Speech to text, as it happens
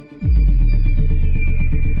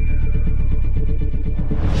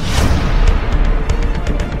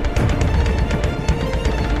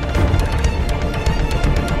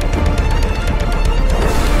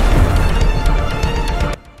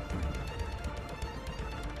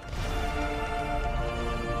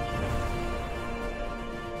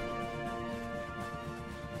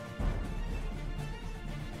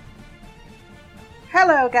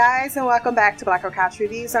Hello guys, and welcome back to Black Girl Couch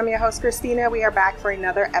Reviews. I'm your host Christina. We are back for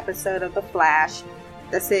another episode of The Flash.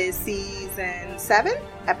 This is season 7,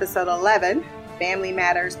 episode 11, Family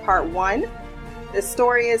Matters Part 1. The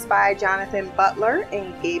story is by Jonathan Butler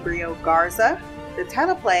and Gabriel Garza. The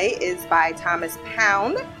teleplay is by Thomas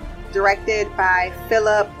Pound, directed by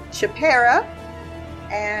Philip Chapera.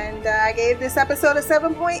 And I gave this episode a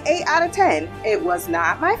 7.8 out of 10. It was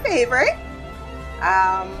not my favorite.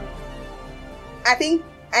 I think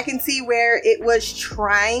I can see where it was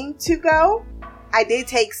trying to go. I did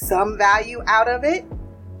take some value out of it.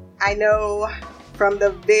 I know from the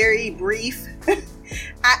very brief,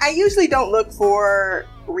 I usually don't look for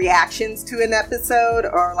reactions to an episode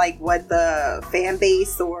or like what the fan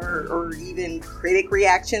base or even critic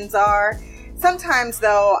reactions are. Sometimes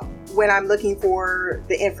though, when I'm looking for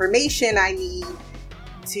the information I need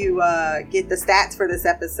to get the stats for this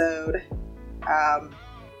episode,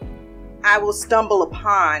 I will stumble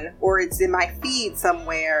upon, or it's in my feed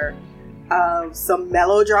somewhere, of some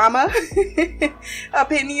melodrama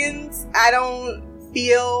opinions. I don't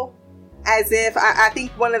feel as if, I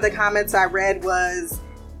think one of the comments I read was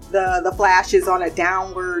the Flash is on a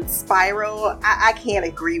downward spiral. I can't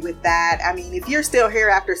agree with that. I mean, if you're still here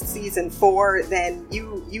after season 4, then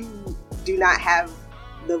you do not have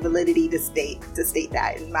the validity to state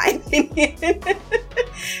that, in my opinion.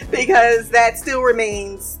 Because that still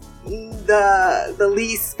remains the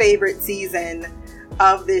least favorite season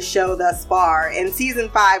of this show thus far, and season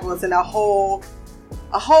 5 was in a whole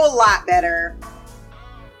lot better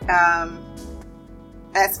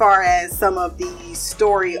as far as some of the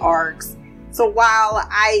story arcs. So while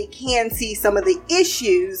I can see some of the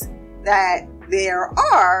issues that there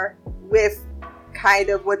are with kind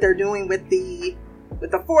of what they're doing with the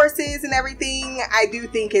forces and everything, I do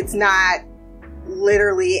think it's not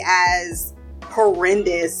literally as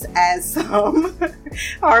horrendous as some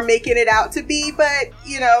are making it out to be. But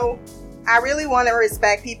you know, I really want to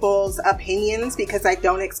respect people's opinions because I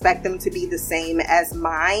don't expect them to be the same as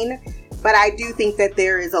mine. But I do think that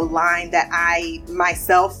there is a line that I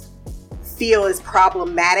myself feel is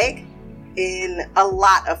problematic in a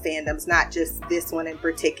lot of fandoms, not just this one in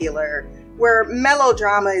particular, where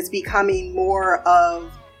melodrama is becoming more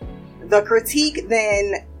of the critique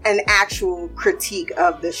than an actual critique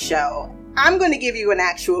of the show. I'm going to give you an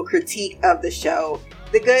actual critique of the show.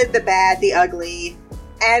 The good, the bad, the ugly,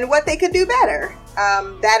 and what they could do better.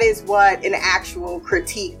 That is what an actual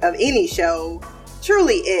critique of any show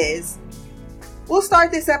truly is. We'll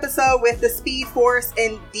start this episode with the Speed Force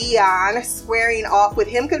and Dion squaring off with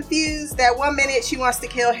him confused that one minute she wants to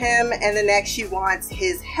kill him and the next she wants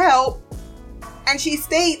his help. And she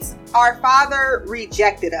states, "Our father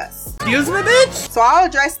rejected us." Excuse me, bitch? So I'll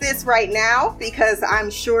address this right now because I'm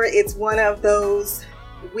sure it's one of those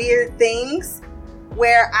weird things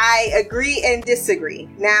where I agree and disagree.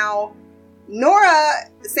 Now, Nora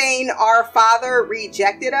saying our father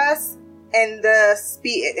rejected us and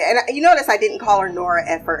and you notice I didn't call her Nora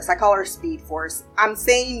at first. I call her Speed Force. I'm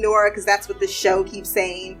saying Nora because that's what the show keeps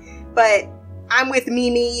saying, but I'm with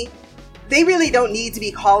Mimi. They really don't need to be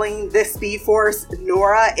calling this Speed Force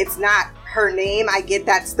Nora. It's not her name. I get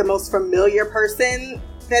that's the most familiar person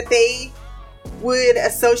that they would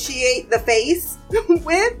associate the face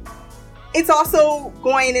with. It's also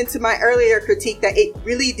going into my earlier critique that it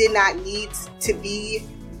really did not need to be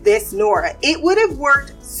this Nora. It would have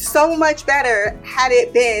worked so much better had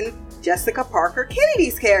it been Jessica Parker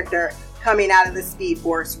Kennedy's character coming out of the Speed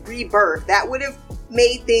Force Rebirth. That would have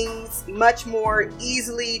made things much more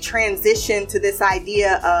easily transition to this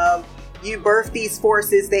idea of you birth these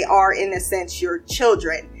forces, they are in a sense your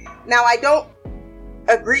children. Now, I don't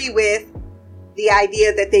agree with the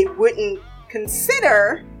idea that they wouldn't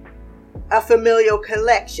consider a familial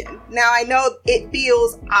collection. Now, I know it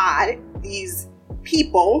feels odd, these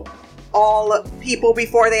people, all people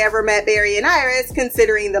before they ever met Barry and Iris,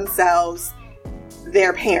 considering themselves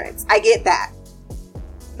their parents. I get that.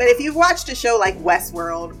 But if you've watched a show like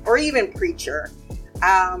Westworld or even Preacher,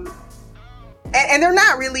 and they're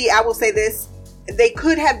not really, I will say this, they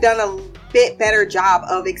could have done a bit better job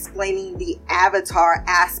of explaining the avatar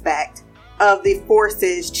aspect of the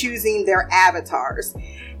forces choosing their avatars.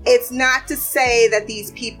 It's not to say that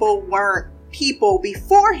these people weren't people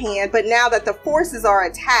beforehand, but now that the forces are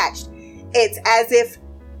attached, it's as if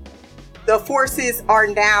the forces are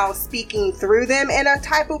now speaking through them in a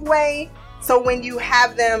type of way. So when you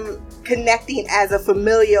have them connecting as a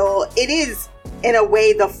familial, it is in a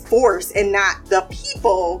way the force and not the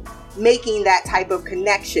people making that type of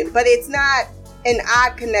connection. But it's not an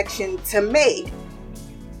odd connection to make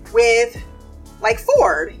with, like,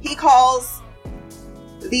 Ford. He calls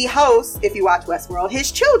the host, if you watch Westworld,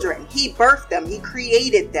 his children. He birthed them. He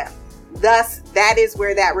created them. Thus, that is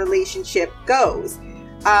where that relationship goes.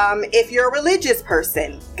 If you're a religious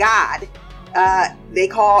person, God, they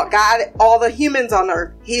call God all the humans on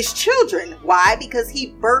earth his children. Why? Because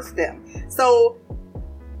he birthed them. So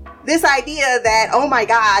this idea that, oh my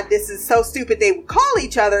God, this is so stupid they would call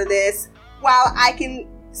each other this, while I can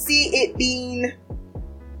see it being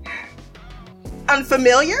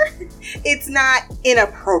unfamiliar, it's not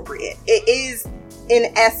inappropriate. It is,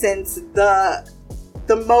 in essence,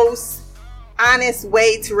 the most honest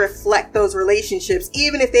way to reflect those relationships,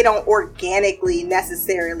 even if they don't organically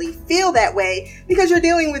necessarily feel that way, because you're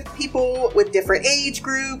dealing with people with different age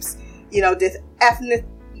groups, ethnicities,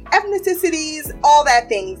 all that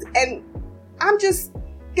things. And I'm just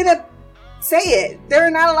gonna say it. There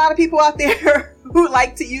are not a lot of people out there who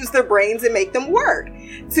like to use their brains and make them work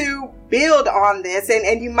to build on this.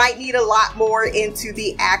 And you might need a lot more into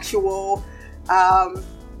the actual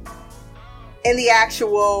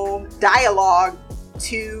dialogue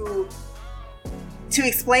to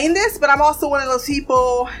explain this. But I'm also one of those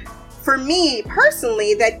people, for me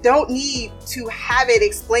personally, that don't need to have it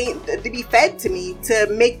explained, to be fed to me to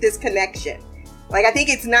make this connection. Like, I think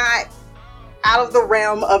it's not out of the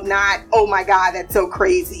realm of not, oh my God, that's so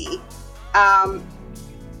crazy.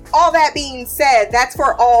 All that being said, that's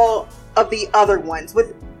for all of the other ones.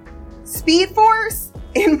 With Speed Force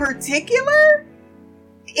in particular,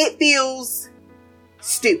 it feels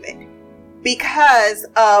stupid because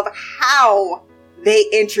of how they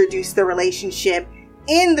introduced the relationship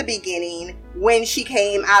in the beginning when she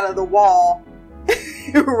came out of the wall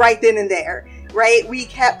right then and there, right? We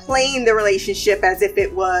kept playing the relationship as if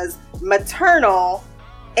it was maternal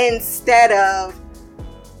instead of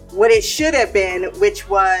what it should have been, which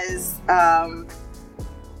was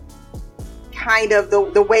kind of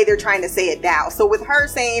the way they're trying to say it now. So with her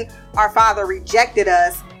saying our father rejected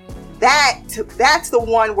us, that's the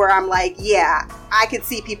one where I'm like, yeah, I could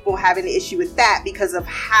see people having an issue with that because of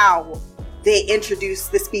how they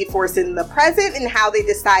introduced the Speed Force in the present and how they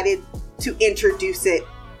decided to introduce it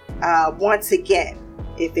once again.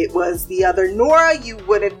 If it was the other Nora, you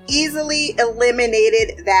would have easily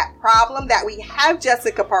eliminated that problem. That we have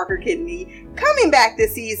Jessica Parker Kennedy coming back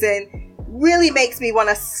this season really makes me want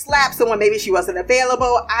to slap someone. Maybe she wasn't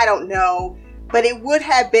available, I don't know. But it would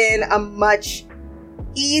have been a much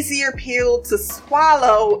easier pill to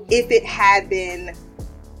swallow if it had been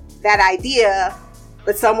that idea.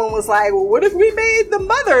 But someone was like, well, what if we made the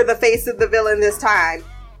mother the face of the villain this time?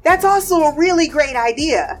 That's also a really great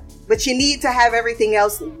idea. But you need to have everything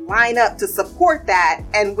else line up to support that.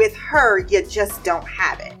 And with her, you just don't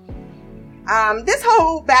have it. This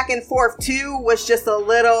whole back and forth too was just a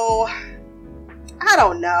little, I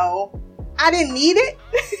don't know. I didn't need it.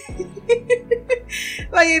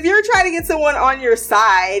 Like, if you're trying to get someone on your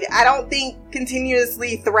side, I don't think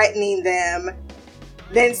continuously threatening them,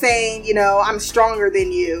 then saying, I'm stronger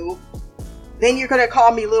than you, then you're going to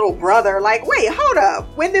call me little brother. Like, wait, hold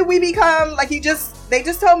up. When did we become, like, they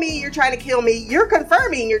just told me you're trying to kill me. You're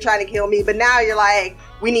confirming you're trying to kill me. But now you're like,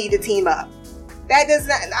 we need to team up.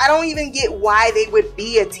 I don't even get why they would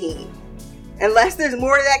be a team. Unless there's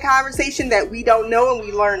more to that conversation that we don't know and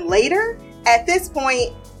we learn later. At this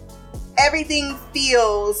point, everything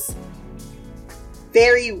feels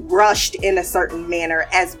very rushed in a certain manner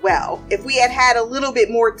as well. If we had a little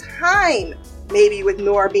bit more time, maybe with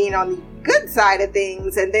Nora being on the good side of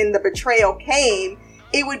things and then the betrayal came,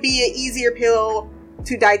 it would be an easier pill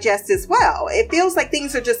to digest as well. It feels like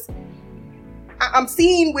things are just, I'm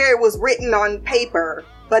seeing where it was written on paper,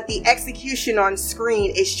 but the execution on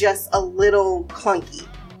screen is just a little clunky.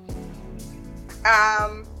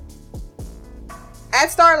 At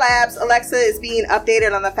Star Labs, Alexa is being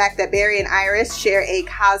updated on the fact that Barry and Iris share a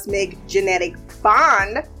cosmic genetic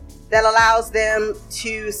bond that allows them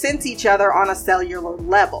to sense each other on a cellular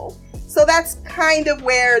level. So that's kind of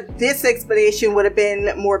where this explanation would have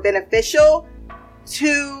been more beneficial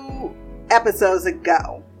 2 episodes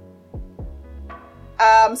ago.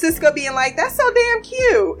 Cisco being like, that's so damn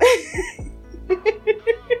cute.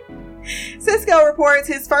 Cisco reports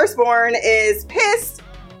his firstborn is pissed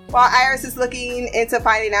while Iris is looking into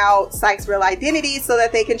finding out Psyche's real identity so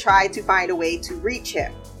that they can try to find a way to reach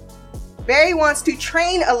him. Barry wants to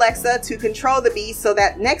train Alexa to control the beast so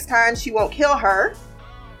that next time she won't kill her,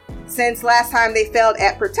 since last time they failed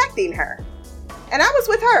at protecting her. And I was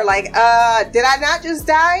with her, like, did I not just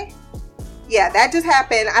die? Yeah, that just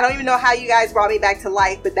happened. I don't even know how you guys brought me back to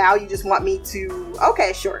life, but now you just want me to,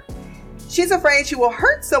 okay, sure. She's afraid she will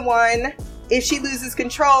hurt someone if she loses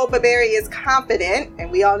control, but Barry is confident,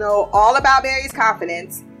 and we all know all about Barry's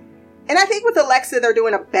confidence, And I think with Alexa, they're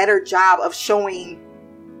doing a better job of showing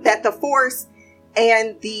that the Force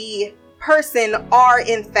and the person are,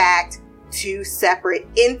 in fact, two separate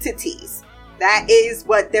entities. That is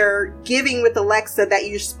what they're giving with Alexa, that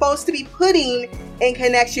you're supposed to be putting in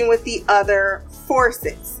connection with the other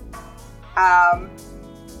forces.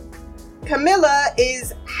 Camilla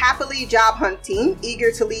is happily job hunting,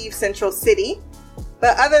 eager to leave Central City.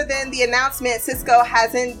 But other than the announcement, Sisko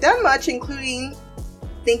hasn't done much, including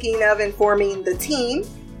thinking of informing the team.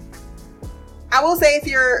 I will say,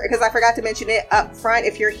 because I forgot to mention it up front,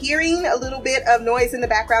 if you're hearing a little bit of noise in the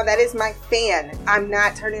background, that is my fan. I'm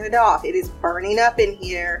not turning it off. It is burning up in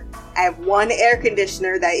here. I have one air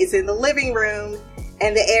conditioner that is in the living room,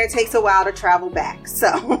 and the air takes a while to travel back.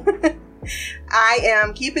 So I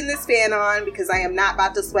am keeping this fan on because I am not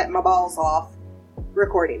about to sweat my balls off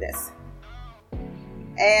recording this.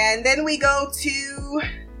 And then we go to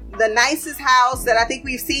the nicest house that I think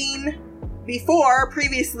we've seen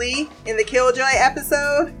previously in the Killjoy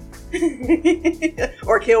episode.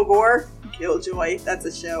 Or Kilgore. Killjoy, that's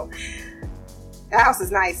a show. The house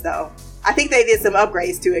is nice though. I think they did some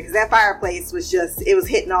upgrades to it because that fireplace was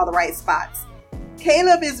hitting all the right spots.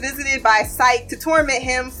 Caleb is visited by Psyche to torment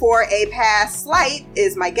him for a past slight,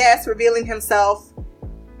 is my guess, revealing himself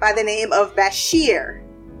by the name of Bashir.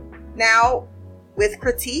 Now, with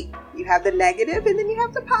critique, you have the negative and then you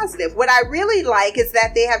have the positive. What I really like is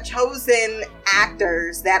that they have chosen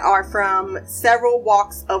actors that are from several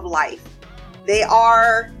walks of life. They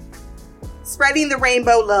are spreading the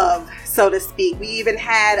rainbow love, so to speak. We even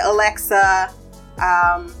had Alexa,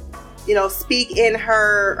 speak in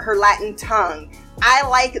her Latin tongue. I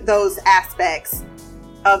like those aspects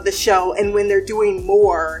of the show, and when they're doing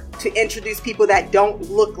more to introduce people that don't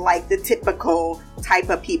look like the typical type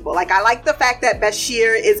of people. Like, I like the fact that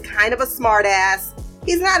Bashir is kind of a smartass.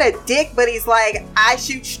 He's not a dick, but he's like, I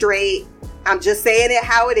shoot straight. I'm just saying it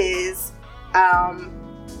how it is. I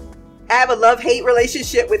have a love-hate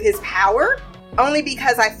relationship with his power, only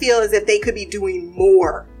because I feel as if they could be doing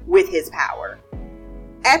more with his power.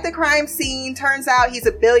 At the crime scene, turns out he's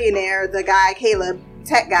a billionaire, the guy, Caleb,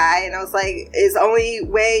 tech guy, and I was like, his only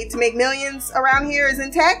way to make millions around here is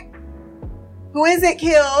in tech? Who isn't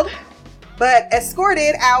killed, but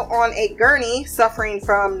escorted out on a gurney suffering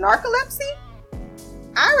from narcolepsy?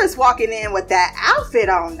 Iris walking in with that outfit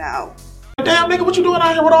on though. Damn nigga, what you doing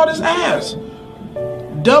out here with all this ass?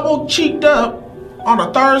 Double cheeked up on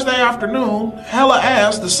a Thursday afternoon, hella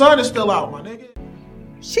ass, the sun is still out, my nigga.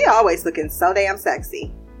 She always looking so damn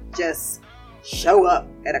sexy. Just show up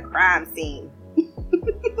at a crime scene.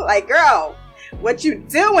 Like, girl, what you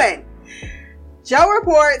doing? Joe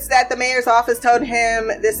reports that the mayor's office told him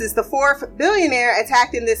this is the fourth billionaire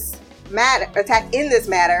attacked in this manner.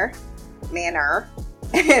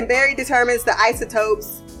 And Barry determines the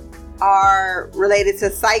isotopes are related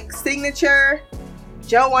to Psyche's signature.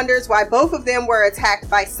 Joe wonders why both of them were attacked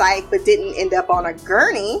by Psyche but didn't end up on a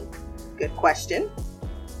gurney. Good question.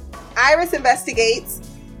 Iris investigates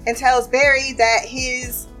and tells Barry that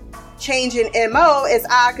his change in MO is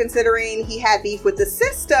odd considering he had beef with the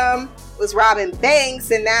system, was robbing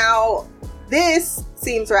banks, and now this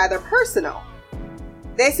seems rather personal.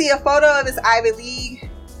 They see a photo of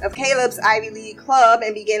Caleb's Ivy League club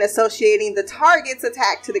and begin associating the targets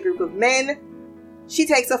attacked to the group of men. She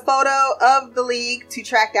takes a photo of the league to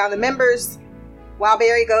track down the members while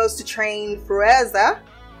Barry goes to train Frueza.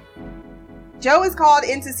 Joe is called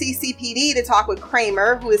into CCPD to talk with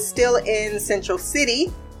Kramer, who is still in Central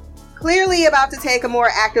City, clearly about to take a more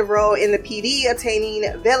active role in the PD, obtaining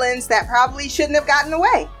villains that probably shouldn't have gotten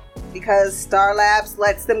away because Star Labs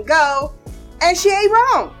lets them go, and she ain't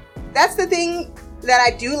wrong. That's the thing that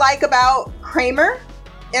I do like about Kramer,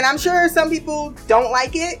 and I'm sure some people don't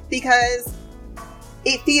like it because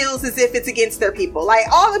it feels as if it's against their people. Like,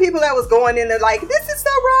 all the people that was going in there like, this is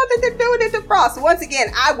so wrong that they're doing it to Frost. So once again,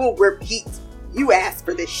 I will repeat, you asked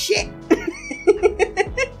for this shit.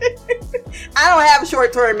 I don't have a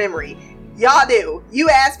short-term memory. Y'all do. You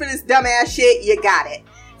asked for this dumbass shit, you got it.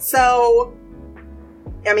 So,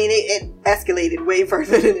 I mean, it escalated way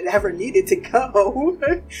further than it ever needed to go.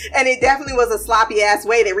 And it definitely was a sloppy-ass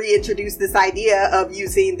way to reintroduce this idea of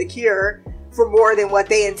using the cure for more than what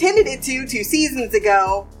they intended it to 2 seasons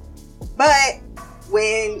ago. But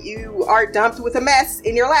when you are dumped with a mess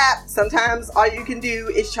in your lap, sometimes all you can do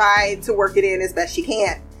is try to work it in as best you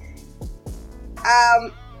can.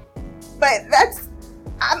 But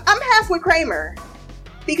I'm half with Kramer,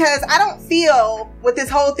 because I don't feel with this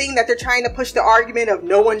whole thing that they're trying to push the argument of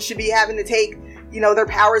no one should be having to take, their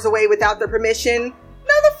powers away without their permission.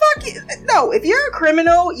 No, if you're a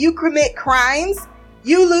criminal, you commit crimes,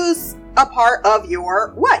 you lose a part of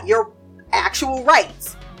your actual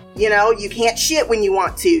rights. You know, you can't shit when you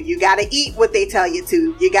want to. You gotta eat what they tell you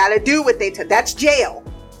to. You gotta do what they tell. That's jail.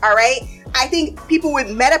 All right? I think people with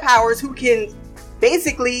meta powers who can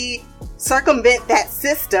basically circumvent that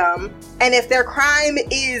system, and if their crime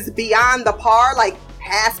is beyond the par, like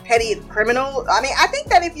past petty criminal, I mean, I think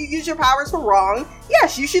that if you use your powers for wrong,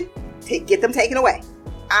 yes, you should get them taken away.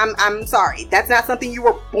 I'm sorry. That's not something you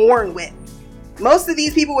were born with. Most of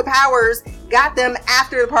these people with powers got them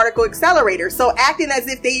after the particle accelerator. So acting as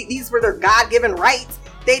if these were their God-given rights,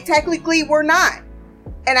 they technically were not.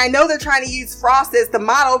 And I know they're trying to use Frost as the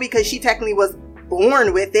model because she technically was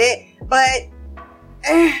born with it, but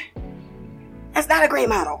that's not a great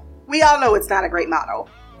model. We all know it's not a great model.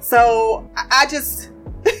 So I just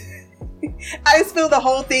feel the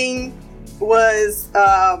whole thing was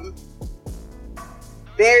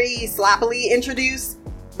very sloppily introduced.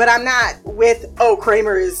 But I'm not with,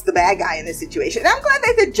 Kramer is the bad guy in this situation. And I'm glad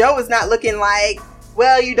that Joe is not looking like,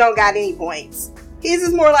 well, you don't got any points. He's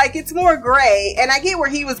just more like, it's more gray. And I get where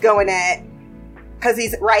he was going at, because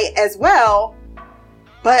he's right as well.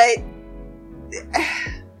 But,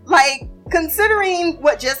 like, considering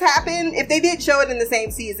what just happened, if they did show it in the same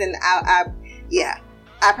season, I'd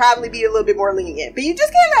probably be a little bit more lenient. But you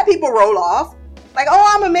just can't let people roll off. Like,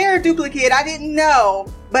 I'm a mirror duplicate, I didn't know.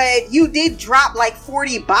 But you did drop like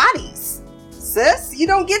 40 bodies. Sis, you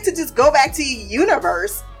don't get to just go back to your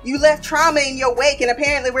universe. You left trauma in your wake, and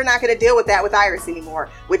apparently we're not going to deal with that with Iris anymore,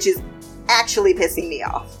 which is actually pissing me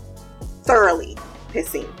off. Thoroughly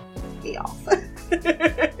pissing me off.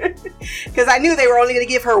 Because I knew they were only going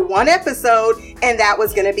to give her one episode, and that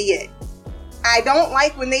was going to be it. I don't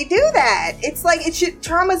like when they do that. It's like,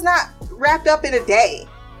 trauma's not wrapped up in a day.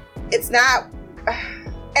 It's not,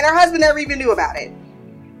 and her husband never even knew about it.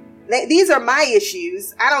 These are my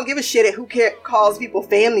issues. I don't give a shit at who calls people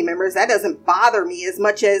family members. That doesn't bother me as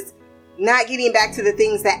much as not getting back to the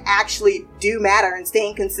things that actually do matter and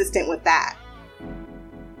staying consistent with that.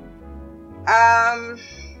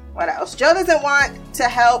 What else? Joe doesn't want to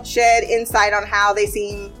help shed insight on how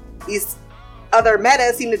these other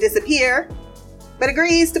metas seem to disappear, but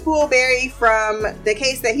agrees to pull Barry from the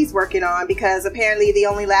case that he's working on because apparently the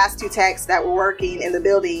only last two techs that were working in the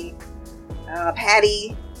building,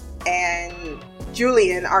 Patty and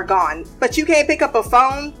Julian, are gone. But you can't pick up a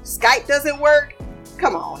phone? Skype doesn't work?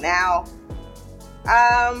 Come on now.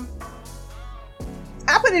 I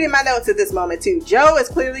put it in my notes at this moment too. Joe is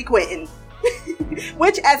clearly quitting.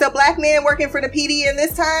 Which, as a black man working for the PD in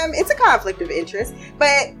this time, it's a conflict of interest.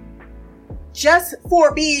 But just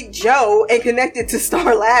for being Joe and connected to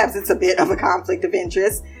Star Labs, it's a bit of a conflict of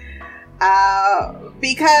interest.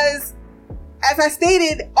 Because, as I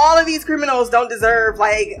stated, all of these criminals don't deserve,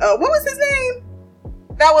 what was his name?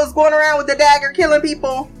 That was going around with the dagger killing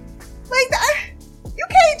people. Like, that. You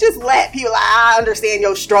can't just let people, I understand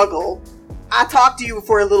your struggle. I talked to you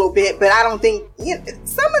for a little bit, but I don't think,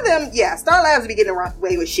 some of them, Star Labs be getting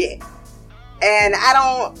away with shit. And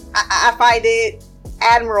I find it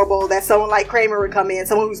admirable that someone like Kramer would come in,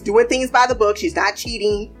 someone who's doing things by the book, she's not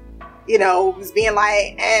cheating, who's being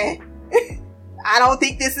like, I don't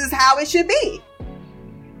think this is how it should be.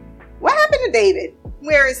 What happened to David?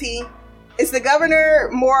 Where is he? Is the governor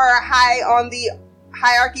more high on the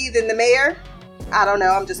hierarchy than the mayor? I don't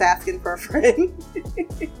know, I'm just asking for a friend.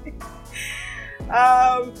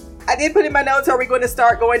 I did put in my notes, are we going to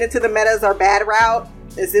start going into the metas or bad route?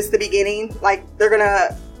 Is this the beginning? Like, they're going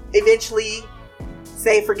to eventually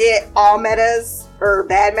say, forget all metas or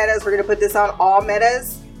bad metas. We're going to put this on all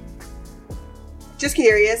metas. Just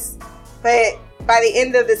curious. But by the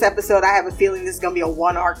end of this episode, I have a feeling this is going to be a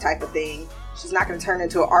one arc type of thing. She's not going to turn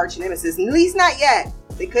into an arch nemesis. At least not yet.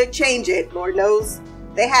 They could change it. Lord knows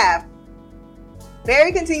they have.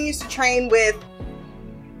 Barry continues to train with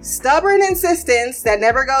stubborn insistence that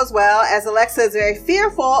never goes well, as Alexa is very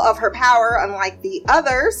fearful of her power, unlike the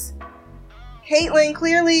others. Caitlin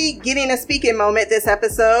clearly getting a speaking moment this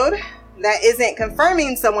episode that isn't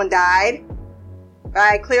confirming someone died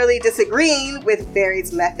by clearly disagreeing with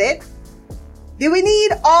Barry's method. Do we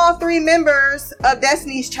need all three members of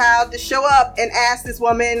Destiny's Child to show up and ask this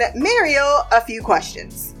woman, Muriel, a few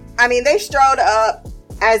questions? I mean, they strode up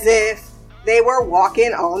as if they were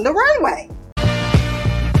walking on the runway.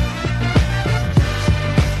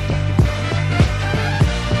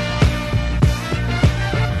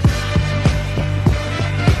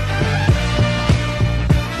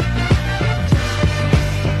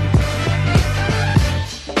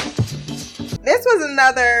 This was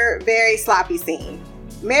another very sloppy scene.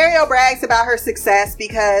 Muriel brags about her success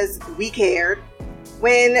because we cared.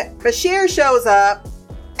 When Bashir shows up,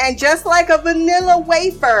 and just like a vanilla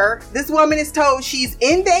wafer, this woman is told she's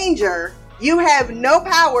in danger You have no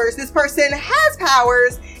powers. This person has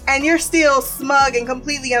powers, and you're still smug and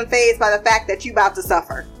completely unfazed by the fact that you're about to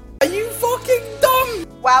suffer. Are you fucking dumb?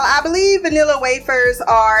 While I believe vanilla wafers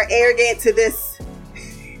are arrogant to this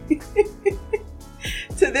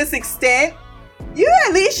to this extent, you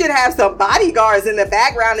at least should have some bodyguards in the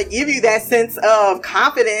background to give you that sense of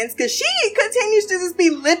confidence, because she continues to just be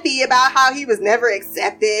lippy about how he was never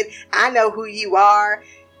accepted. I know who you are,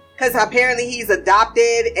 because apparently he's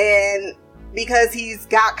adopted, and because he's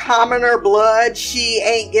got commoner blood, she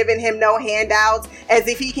ain't giving him no handouts, as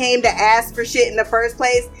if he came to ask for shit in the first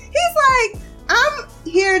place. He's like, I'm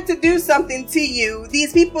here to do something to you.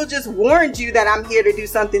 These people just warned you that I'm here to do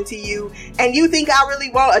something to you, and you think I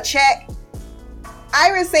really want a check?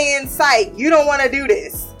 Iris saying, psych, you don't want to do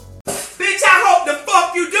this. Bitch, I hope the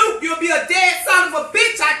fuck you do. You'll be a dead son of a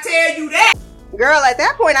bitch, I tell you that. Girl, at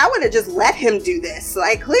that point, I would have just let him do this.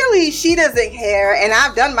 Like, clearly she doesn't care, and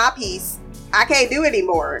I've done my piece. I can't do it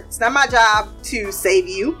anymore. It's not my job to save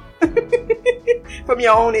you from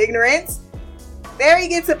your own ignorance. Barry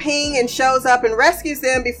gets a ping and shows up and rescues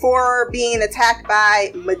them before being attacked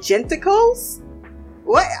by Magenticals.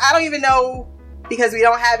 What? I don't even know, because we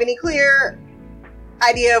don't have any clear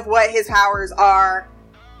idea of what his powers are.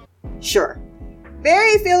 Sure.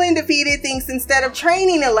 Barry, feeling defeated, thinks instead of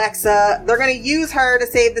training Alexa, they're going to use her to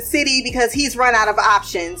save the city because he's run out of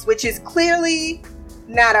options, which is clearly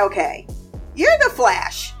not okay. You're the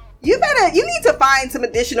Flash. You need to find some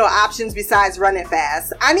additional options besides running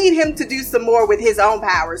fast. I need him to do some more with his own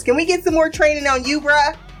powers. Can we get some more training on you,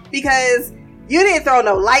 bruh? Because you didn't throw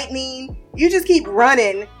no lightning. You just keep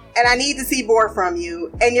running, and I need to see more from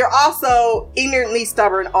you. And you're also ignorantly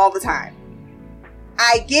stubborn all the time.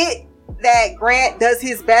 I get that Grant does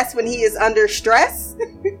his best when he is under stress.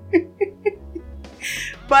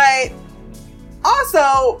 But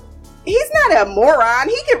also, he's not a moron.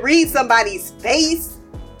 He can read somebody's face.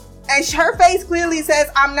 And her face clearly says,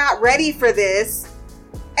 I'm not ready for this.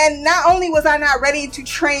 And not only was I not ready to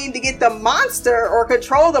train to get the monster or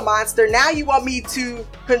control the monster, now you want me to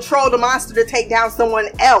control the monster to take down someone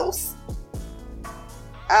else.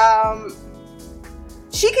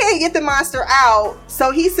 She can't get the monster out,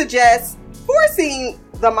 so he suggests forcing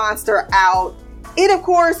the monster out. It, of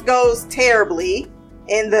course, goes terribly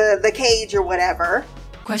in the cage or whatever.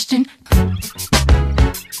 Question.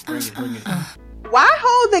 Why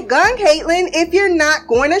hold the gun, Caitlin, if you're not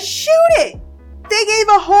going to shoot it? They gave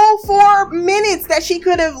a whole 4 minutes that she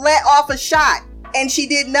could have let off a shot, and she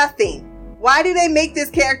did nothing. Why do they make this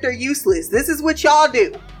character useless? This is what y'all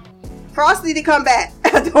do. Frost need to come back.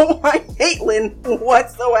 I don't like Caitlin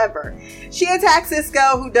whatsoever. She attacks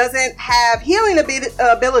Cisco, who doesn't have healing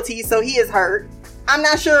ability, so he is hurt. I'm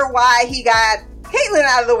not sure why he got Caitlin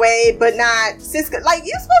out of the way, but not Cisco. Like,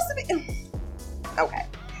 you're supposed to be... Okay.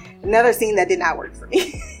 Another scene that did not work for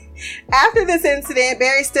me. After this incident,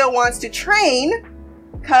 Barry still wants to train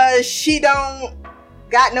because she don't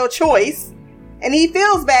got no choice, and he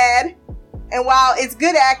feels bad. And while it's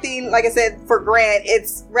good acting, like I said, for Grant,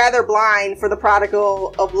 it's rather blind for the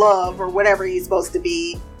prodigal of love or whatever he's supposed to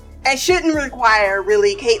be, and shouldn't require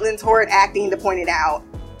really Caitlin's horrid acting to point it out.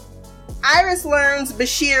 Iris learns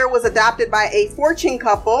Bashir was adopted by a fortune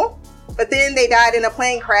couple, but then they died in a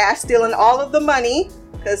plane crash, stealing all of the money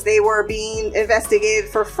because they were being investigated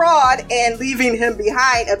for fraud and leaving him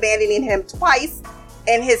behind, abandoning him twice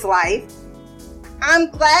in his life.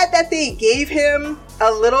 I'm glad that they gave him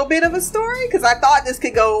a little bit of a story, because I thought this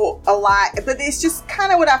could go a lot, but it's just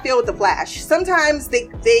kind of what I feel with The Flash. Sometimes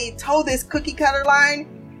they toe this cookie cutter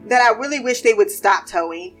line that I really wish they would stop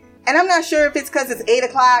towing. And I'm not sure if it's because it's 8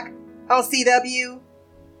 o'clock on CW.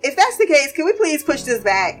 If that's the case, can we please push this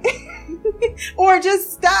back? Or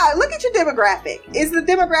just stop. Look at your demographic. Is the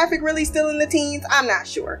demographic really still in the teens? I'm not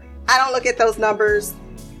sure. I don't look at those numbers.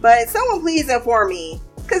 But someone please inform me.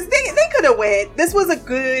 Because they could have went. This was a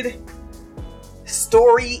good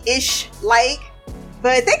story-ish,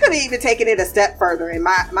 but they could have even taken it a step further, in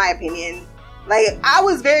my opinion. Like, I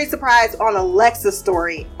was very surprised on Alexa's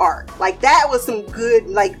story arc. Like, that was some good,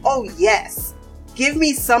 like, oh yes, give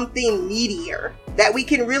me something meatier that we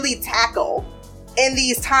can really tackle in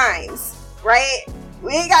these times, right?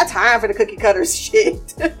 We ain't got time for the cookie cutter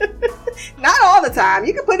shit. Not all the time.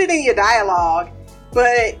 You can put it in your dialogue,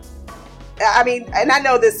 but I mean, and I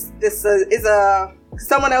know this is a,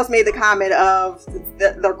 someone else made the comment of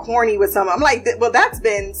they're corny with some. I'm like, well, that's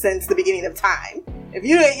been since the beginning of time. If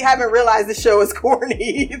you haven't realized the show is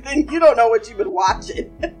corny, then you don't know what you've been watching.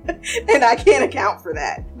 And I can't account for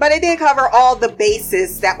that. But it did cover all the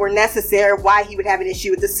bases that were necessary, why he would have an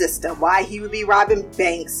issue with the system, why he would be robbing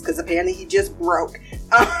banks, because apparently he just broke.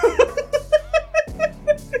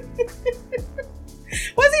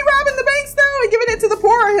 thanks though and giving it to the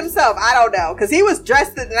poor himself? I don't know, because he was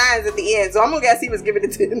dressed to the nines at the end, so I'm gonna guess he was giving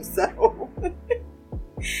it to himself.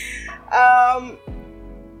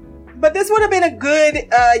 But this would have been a good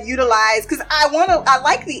utilized, because I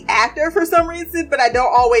like the actor for some reason, but I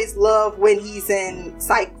don't always love when he's in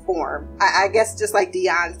psych form. I guess just like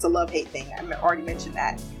Dion's a love-hate thing. I already mentioned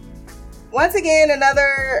that. Once again,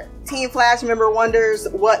 another Team Flash member wonders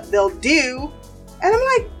what they'll do, and I'm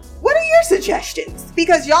like, what are your suggestions?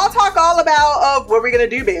 Because y'all talk all about, what are we going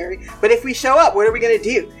to do, Barry? But if we show up, what are we going to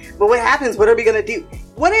do? But what happens? What are we going to do?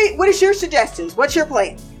 What is your suggestions? What's your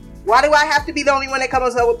plan? Why do I have to be the only one that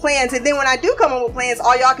comes up with plans? And then when I do come up with plans,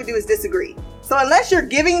 all y'all can do is disagree. So unless you're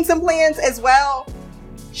giving some plans as well,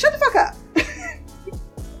 shut the fuck up.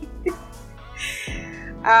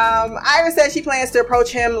 Iris says she plans to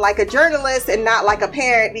approach him like a journalist and not like a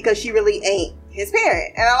parent because she really ain't his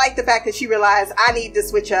parent. And I like the fact that she realized I need to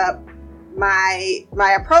switch up my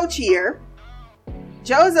approach here.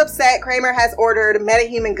 Joe's upset Kramer has ordered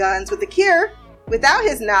metahuman guns with the cure without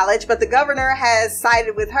his knowledge, but the governor has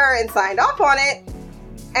sided with her and signed off on it.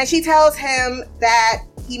 And she tells him that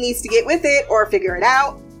he needs to get with it or figure it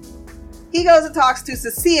out. He goes and talks to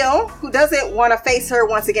Cecile, who doesn't want to face her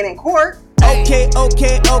once again in court. Okay.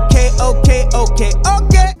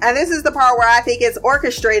 And this is the part where I think it's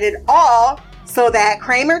orchestrated all so that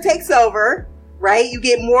Kramer takes over, right? You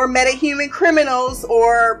get more metahuman criminals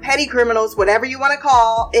or petty criminals, whatever you want to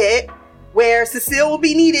call it, where Cecile will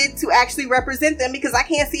be needed to actually represent them, because I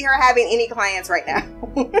can't see her having any clients right now.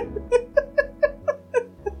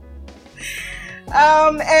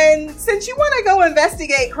 And since you want to go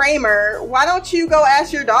investigate Kramer, why don't you go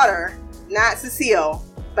ask your daughter, not Cecile?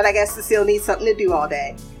 But I guess Cecile needs something to do all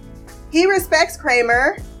day. He respects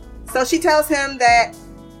Kramer, so she tells him that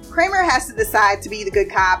Kramer has to decide to be the good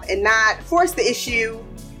cop and not force the issue,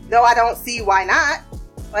 though I don't see why not.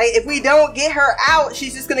 Like, if we don't get her out,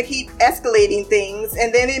 she's just going to keep escalating things,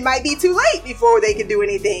 and then it might be too late before they can do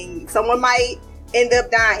anything. Someone might end up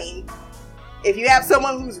dying. If you have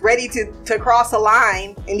someone who's ready to cross a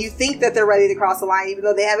line, and you think that they're ready to cross a line, even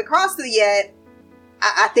though they haven't crossed it yet,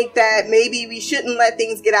 I think that maybe we shouldn't let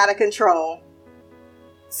things get out of control.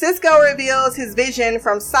 Cisco reveals his vision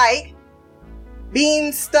from Psych,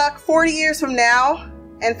 being stuck 40 years from now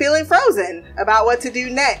and feeling frozen about what to do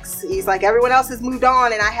next. He's like, everyone else has moved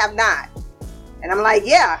on and I have not. And I'm like,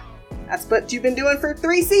 yeah, that's what you've been doing for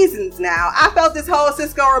 3 seasons now. I felt this whole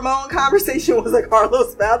Cisco Ramon conversation was a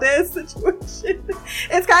Carlos Valdez situation.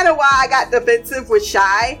 It's kind of why I got defensive with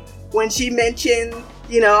Shy when she mentioned,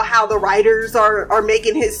 how the writers are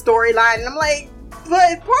making his storyline. And I'm like,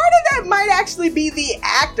 but part of that might actually be the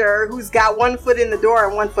actor who's got one foot in the door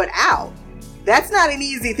and one foot out. That's not an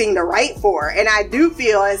easy thing to write for. And I do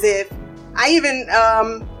feel as if I even,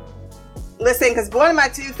 listen, because one of my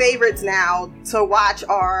 2 favorites now to watch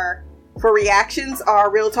for reactions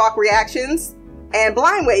are Real Talk Reactions and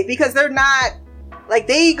Blind Wave, because they're not, like,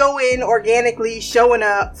 they go in organically showing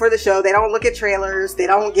up for the show. They don't look at trailers. They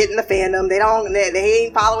don't get in the fandom. They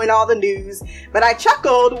ain't following all the news. But I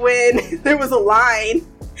chuckled when there was a line,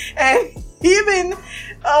 and even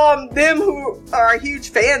them who are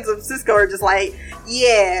huge fans of Cisco are just like,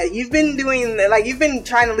 yeah, you've been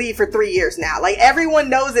trying to leave for 3 years now. Like, everyone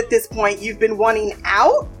knows at this point you've been wanting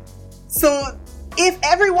out. So if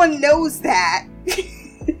everyone knows that,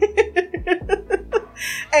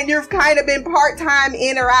 and you've kind of been part-time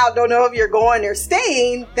in or out, don't know if you're going or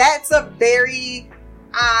staying, that's a very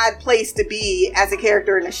odd place to be as a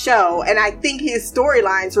character in a show. And I think his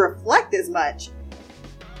storylines reflect as much.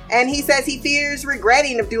 And he says he fears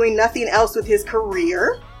regretting of doing nothing else with his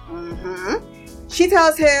career. She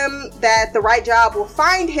tells him that the right job will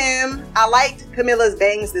find him. I liked Camilla's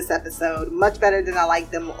bangs this episode much better than I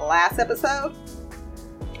liked them last episode.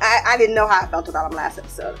 I didn't know how I felt about him last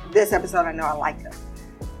episode. This episode, I know I liked him.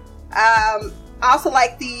 I also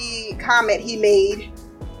like the comment he made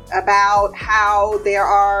about how there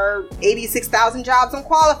are 86,000 jobs I'm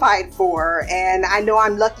qualified for, and I know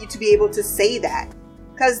I'm lucky to be able to say that,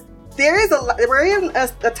 because we're in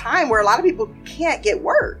a time where a lot of people can't get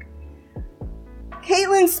work.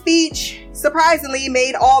 Caitlin's speech surprisingly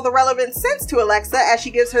made all the relevant sense to Alexa as she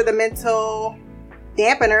gives her the mental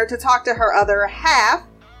dampener to talk to her other half.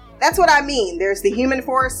 That's what I mean. There's the human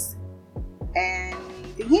force and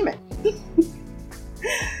the human.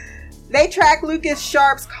 They track Lucas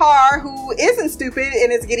Sharp's car, who isn't stupid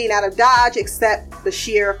and is getting out of Dodge, except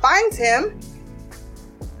Bashir finds him.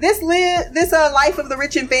 This Life of the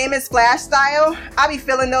Rich and Famous Flash style, I be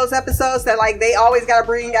feeling those episodes that, like, they always gotta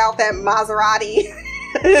bring out that Maserati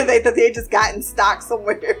that they just got in stock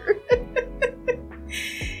somewhere.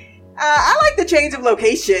 I like the change of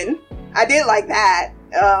location. I did like that.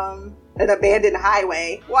 An abandoned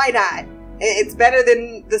highway. Why not? It's better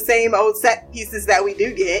than the same old set pieces that we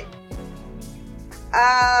do get.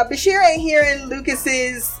 Bashir ain't hearing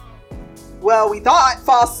Lucas's, well, we thought,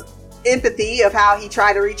 false empathy of how he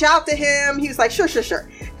tried to reach out to him. He was like, sure,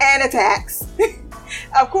 and attacks.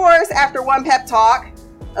 Of course, after one pep talk,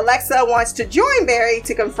 Alexa wants to join Barry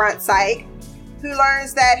to confront Psych, who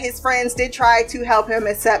learns that his friends did try to help him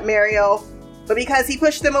accept Mariel, but because he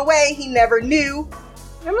pushed them away, he never knew.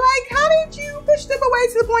 I'm like, how did you push them away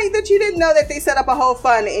to the point that you didn't know that they set up a whole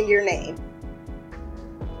fund in your name?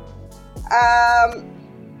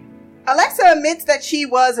 Alexa admits that she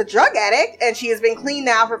was a drug addict and she has been clean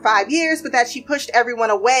now for 5 years, but that she pushed everyone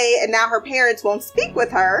away and now her parents won't speak with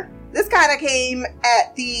her. This kind of came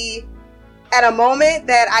at a moment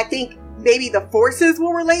that I think maybe the forces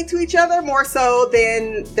will relate to each other more so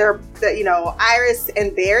than Iris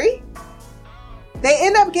and Barry. They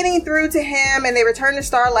end up getting through to him and they return to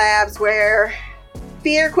Star Labs, where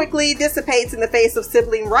fear quickly dissipates in the face of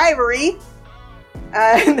sibling rivalry.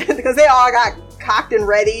 Because they all got cocked and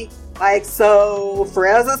ready. Like, so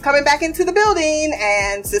Fereza's coming back into the building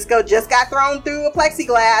and Cisco just got thrown through a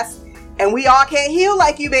plexiglass and we all can't heal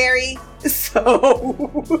like you, Barry.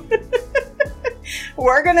 So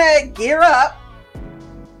we're gonna gear up.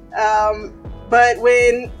 But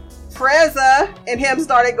when Freza and him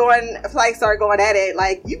started going at it,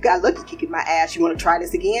 like, you got lucky kicking my ass. You want to try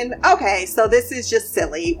this again? Okay, so this is just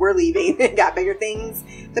silly. We're leaving. Got bigger things.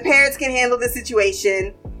 The parents can handle the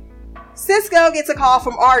situation. Cisco gets a call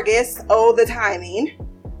from Argus. Oh, the timing.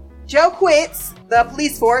 Joe quits the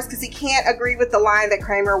police force because he can't agree with the line that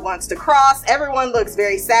Kramer wants to cross. Everyone looks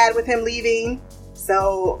very sad with him leaving.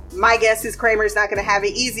 So my guess is Kramer's not going to have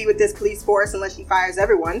it easy with this police force unless he fires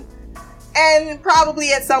everyone. And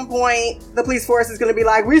probably at some point, the police force is going to be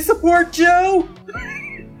like, we support Joe.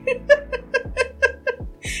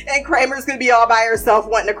 And Kramer's going to be all by herself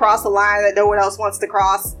wanting to cross a line that no one else wants to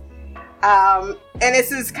cross. And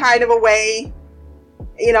this is kind of a way,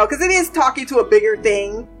 because it is talking to a bigger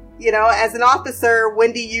thing. As an officer,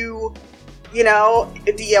 when do you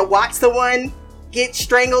watch someone get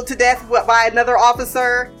strangled to death by another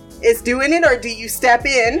officer is doing it? Or do you step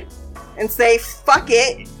in and say, fuck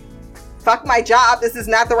it. Fuck my job, this is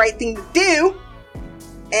not the right thing to do,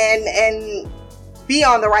 and be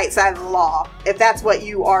on the right side of the law, if that's what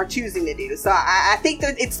you are choosing to do. So I think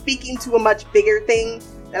that it's speaking to a much bigger thing,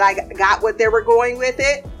 that I got what they were going with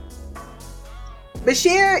it.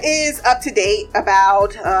 Bashir is up to date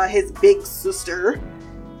about his big sister,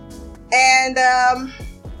 and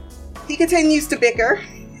he continues to bicker.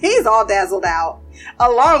 He's all dazzled out,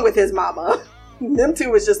 along with his mama. Them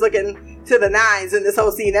two was just looking to the nines in this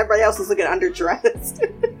whole scene. Everybody else was looking underdressed.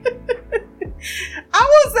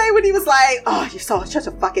 I will say when he was like, oh, you're such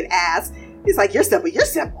a fucking ass. He's like, you're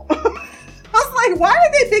simple. I was like, why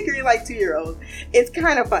are they bickering like 2-year-olds? It's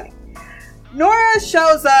kind of funny. Nora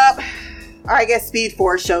shows up, or I guess Speed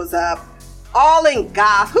Force shows up, all in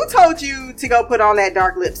goth. Who told you to go put on that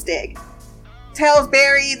dark lipstick? Tells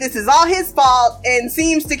Barry this is all his fault and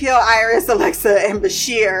seems to kill Iris, Alexa, and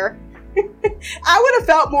Bashir. I would have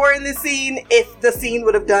felt more in this scene if the scene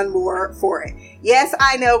would have done more for it. Yes,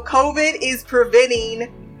 I know COVID is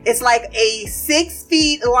preventing, it's like a 6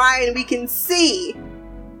 feet line we can see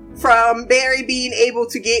from Barry being able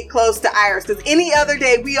to get close to Iris. Because any other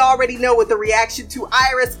day, we already know what the reaction to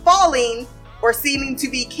Iris falling or seeming to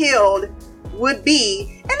be killed would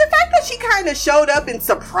be. And the fact that she kind of showed up and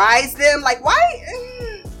surprised them, like,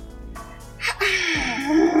 why?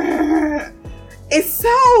 It's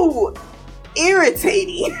so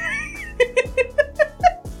irritating.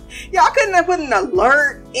 Y'all couldn't have put an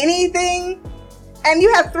alert, anything. And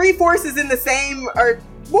you have 3 forces in the same, or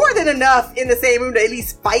more than enough in the same room to at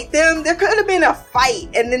least fight them. There could have been a fight,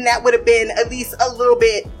 and then that would have been at least a little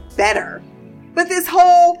bit better. But this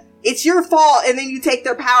whole, it's your fault, and then you take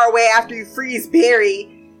their power away after you freeze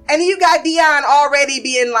Barry. And you got Dion already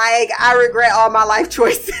being like, I regret all my life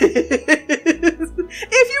choices.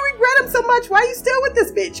 If you regret them so much, why are you still with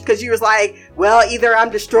this bitch? Because you was like, well, either I'm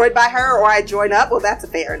destroyed by her or I join up. Well, that's a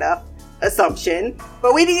fair enough assumption.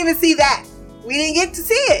 But we didn't even see that. We didn't get to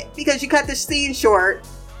see it because you cut the scene short.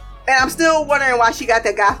 And I'm still wondering why she got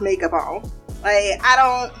that goth makeup on. Like,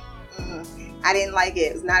 I didn't like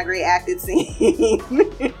it. It was not a great acted scene.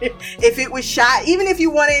 If it was shot, even if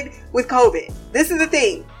you wanted with COVID, this is the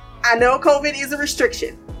thing. I know COVID is a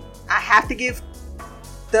restriction. But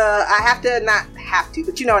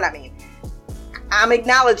you know what I mean. I'm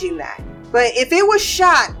acknowledging that. But if it was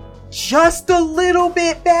shot just a little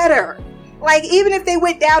bit better, like even if they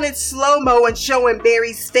went down in slow-mo and showing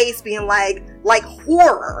Barry's face being like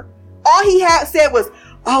horror, all he had said was,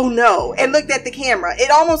 "Oh no," and looked at the camera.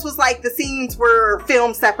 It almost was like the scenes were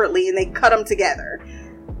filmed separately and they cut them together.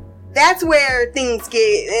 That's where things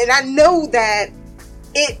get, and I know that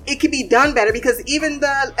it could be done better, because even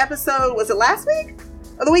the episode, was it last week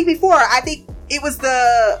or the week before? I think it was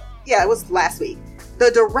it was last week.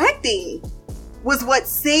 The directing was what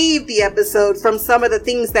saved the episode from some of the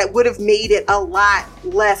things that would have made it a lot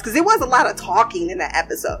less, because it was a lot of talking in that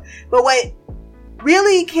episode. But what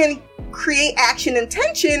really can create action and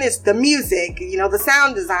tension is the music, the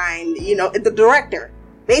sound design, the director.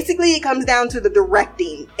 Basically, it comes down to the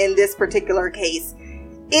directing in this particular case.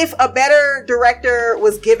 If a better director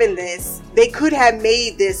was given this, they could have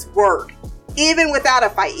made this work, even without a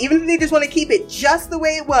fight. Even if they just want to keep it just the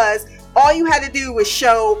way it was, all you had to do was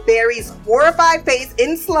show Barry's horrified face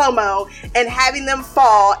in slow-mo and having them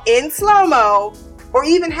fall in slow-mo, or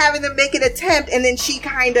even having them make an attempt and then she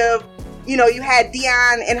kind of, you had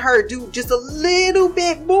Dion and her do just a little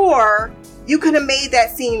bit more. You could have made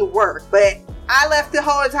that scene work, but I left the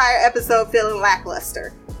whole entire episode feeling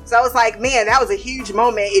lackluster. So I was like, man, that was a huge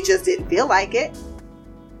moment. It just didn't feel like it.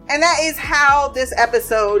 And that is how this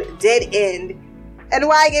episode did end, and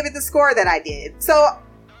why I gave it the score that I did. So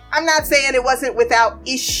I'm not saying it wasn't without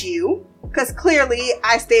issue, because clearly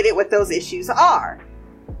I stated what those issues are.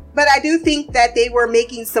 But I do think that they were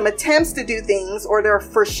making some attempts to do things, or they're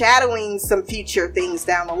foreshadowing some future things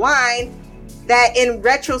down the line that in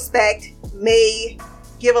retrospect may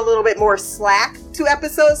give a little bit more slack to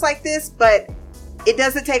episodes like this, but it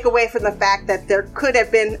doesn't take away from the fact that there could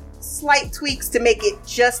have been slight tweaks to make it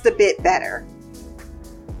just a bit better.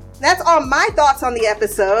 That's all my thoughts on the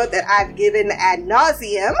episode that I've given ad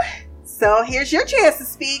nauseum. So here's your chance to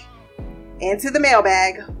speak. Into the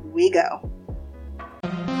mailbag we go.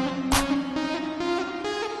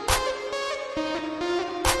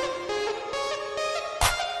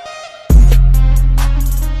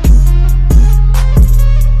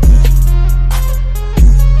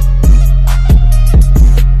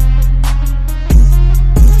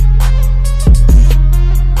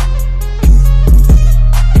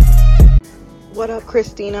 What up,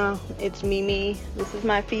 Christina? It's Mimi. This is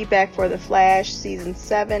my feedback for The Flash Season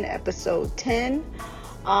 7, Episode 10.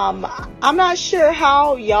 I'm not sure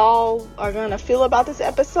how y'all are going to feel about this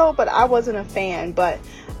episode, but I wasn't a fan. But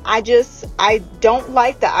I don't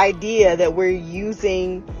like the idea that we're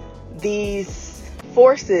using these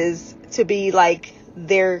forces to be like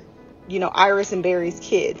their, Iris and Barry's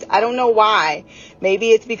kids. I don't know why. Maybe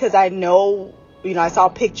it's because I know, I saw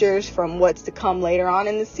pictures from what's to come later on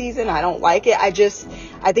in the season. I don't like it. I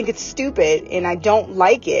think it's stupid and I don't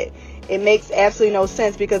like it. It makes absolutely no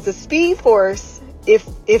sense, because the Speed Force,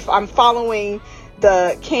 if I'm following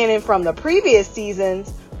the canon from the previous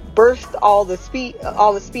seasons, birthed all the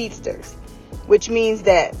speedsters, which means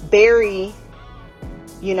that Barry,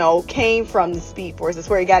 came from the Speed Force. That's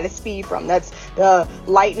where he got his speed from. That's the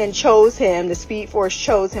lightning chose him. The Speed Force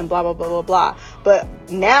chose him, blah, blah, blah, blah, blah. But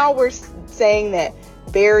now we're saying that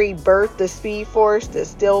Barry birthed the Speed Force, the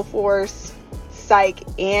Still Force, Psych,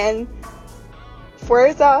 and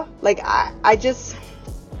Fureza.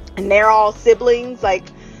 And they're all siblings. I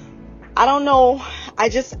don't know. I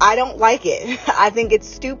don't like it. I think it's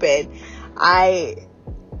stupid. I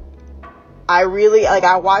really,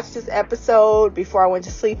 I watched this episode before I went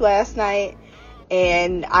to sleep last night,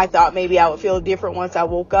 and I thought maybe I would feel different once I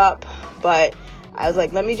woke up, but I was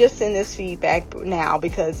like, let me just send this feedback now,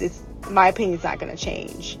 because my opinion's not going to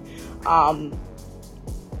change. I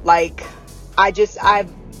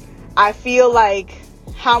feel like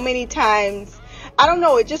how many times, I don't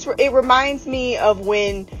know, it reminds me of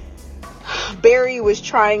when Barry was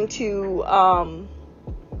trying to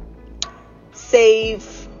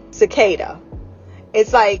save Cicada.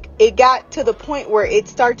 It's like it got to the point where it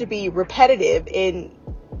started to be repetitive and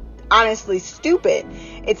honestly stupid.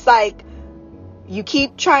 It's like you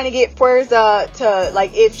keep trying to get Fureza to,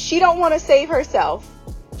 if she don't want to save herself,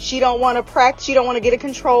 she don't want to practice, she don't want to get a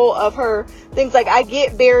control of her things. I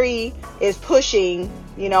get Barry is pushing,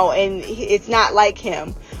 and it's not like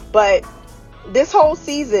him, but this whole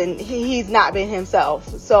season he's not been himself.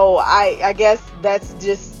 So I guess that's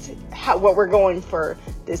just what we're going for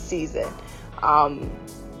this season.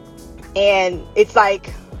 And it's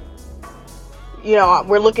like,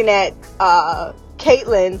 we're looking at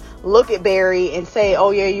Caitlin look at Barry and say,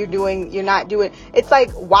 oh yeah, you're not doing. It's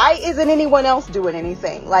like, why isn't anyone else doing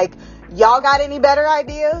anything? Y'all got any better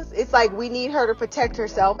ideas? It's like, we need her to protect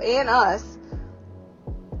herself and us,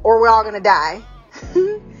 or we're all gonna die.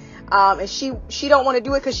 And she don't want to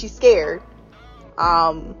do it because she's scared.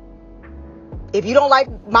 If you don't like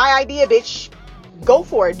my idea, bitch, go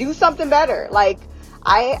for it. Do something better.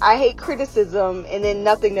 I hate criticism and then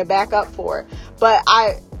nothing to back up for it. But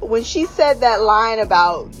when she said that line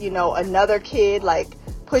about, you know, another kid, like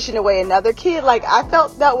pushing away another kid, like I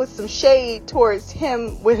felt that was some shade towards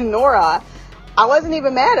him with Nora. I wasn't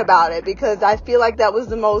even mad about it because I feel like that was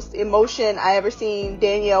the most emotion I ever seen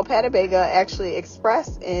Danielle Padabega actually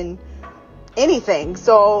express in anything.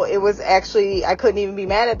 So it was actually, I couldn't even be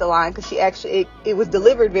mad at the line because she actually, it was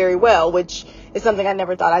delivered very well, which is something I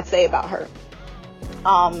never thought I'd say about her.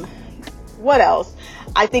 What else?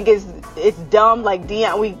 I think it's dumb. Like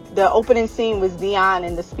Dion, the opening scene was Dion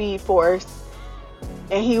in the Speed Force,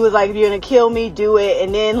 and he was like, "If you're gonna kill me, do it."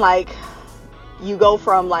 And then like, you go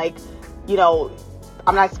from like, you know,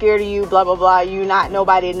 I'm not scared of you, blah blah blah. You're not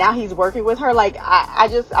nobody. And now he's working with her. Like I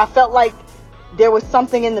felt like there was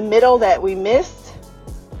something in the middle that we missed.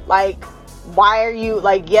 Like, why are you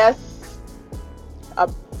like? Yes, I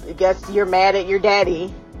guess you're mad at your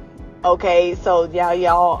daddy. Okay, so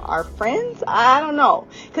y'all are friends? I don't know.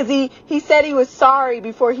 Because he said he was sorry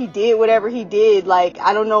before he did whatever he did. Like,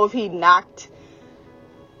 I don't know if he knocked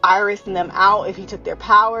Iris and them out, if he took their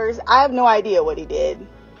powers. I have no idea what he did.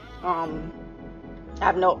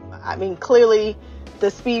 Clearly the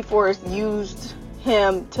Speed Force used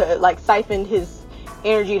him to, like, siphon his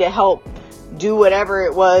energy to help do whatever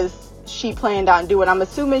it was she planned on doing. I'm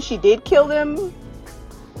assuming she did kill them.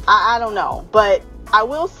 I don't know. But I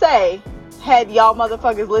will say, had y'all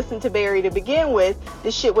motherfuckers listened to Barry to begin with,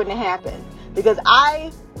 this shit wouldn't have happened. Because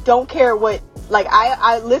I don't care what, like,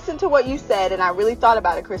 I listened to what you said and I really thought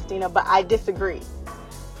about it, Christina, but I disagree.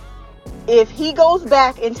 If he goes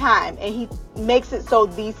back in time and he makes it so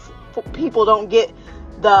these people don't get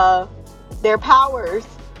their powers,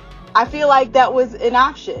 I feel like that was an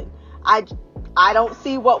option. I don't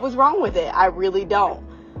see what was wrong with it. I really don't.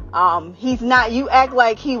 He's not, you act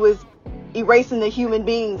like he was erasing the human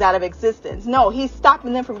beings out of existence. No, he's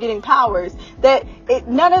stopping them from getting powers that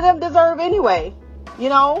none of them deserve anyway. You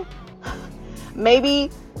know, maybe,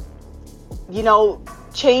 you know,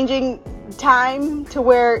 changing time to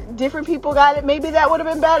where different people got it, maybe that would have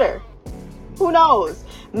been better. Who knows?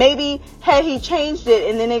 Maybe had he changed it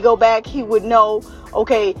and then they go back, he would know,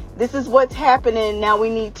 okay, this is what's happening. Now we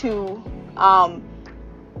need to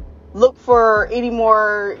look for any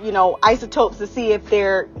more, you know, isotopes to see if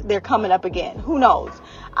they're coming up again. Who knows?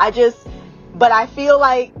 But I feel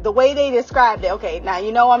like the way they described it, okay, now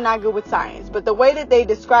you know I'm not good with science, but the way that they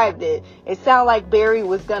described it, it sounded like Barry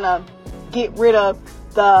was gonna get rid of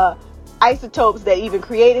the isotopes that even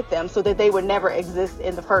created them so that they would never exist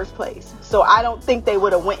in the first place. So I don't think they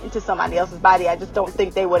would have went into somebody else's body. I just don't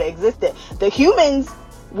think they would have existed. The humans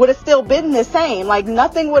would have still been the same. Like,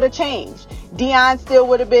 nothing would have changed. Dion still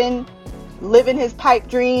would have been living his pipe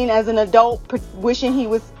dream as an adult, wishing he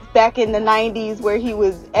was back in the 90s where he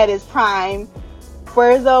was at his prime.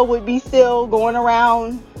 Fuerza would be still going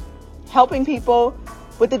around helping people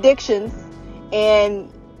with addictions.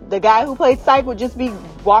 And the guy who played Psych would just be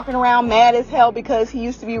walking around mad as hell because he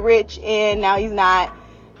used to be rich and now he's not.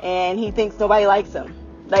 And he thinks nobody likes him.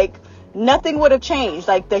 Like, nothing would have changed.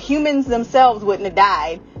 Like, the humans themselves wouldn't have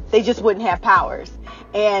died. They just wouldn't have powers.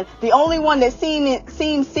 And the only one that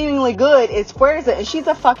seems seemingly good is Fuerza, and she's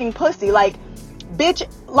a fucking pussy. Like, bitch,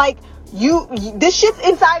 like, this shit's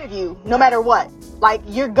inside of you, no matter what. Like,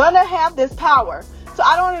 you're gonna have this power. So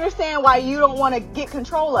I don't understand why you don't want to get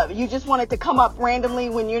control of it. You just want it to come up randomly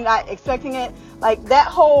when you're not expecting it. Like, that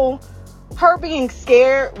whole, her being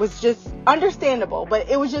scared was just understandable, but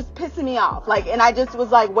it was just pissing me off. Like, and I just was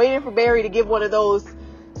like waiting for Barry to give one of those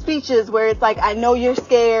speeches where it's like, I know you're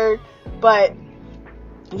scared, but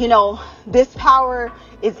you know, this power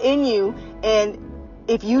is in you, and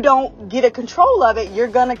if you don't get a control of it, you're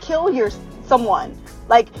gonna kill someone.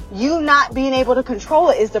 Like, you not being able to control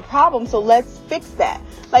it is the problem, so let's fix that.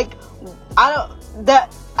 Like,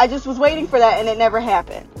 I just was waiting for that, and it never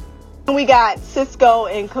happened. And we got Cisco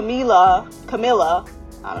and Camilla,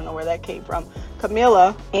 I don't know where that came from,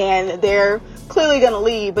 Camilla, and they're clearly gonna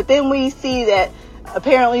leave, but then we see that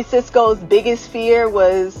apparently Cisco's biggest fear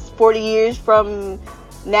was 40 years from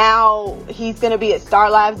now he's going to be at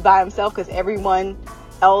Star Labs by himself because everyone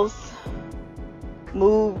else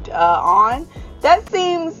moved on. That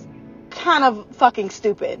seems kind of fucking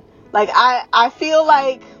stupid. Like, I feel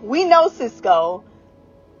like we know Cisco,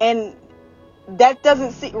 and that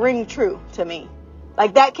doesn't ring true to me.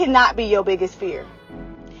 Like, that cannot be your biggest fear.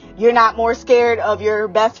 You're not more scared of your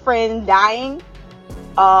best friend dying,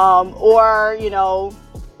 or, you know,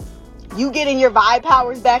 you getting your vibe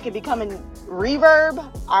powers back and becoming Reverb.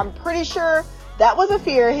 I'm pretty sure that was a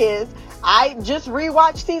fear of his. I just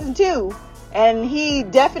rewatched season 2, And he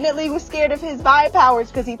definitely was scared of his vibe powers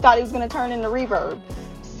because he thought he was going to turn into Reverb.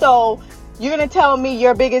 So you're going to tell me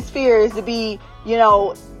your biggest fear is to be, you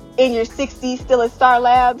know, in your 60s still at Star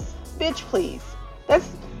Labs? Bitch, please.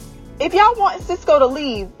 If y'all want Cisco to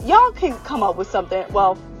leave, y'all can come up with something.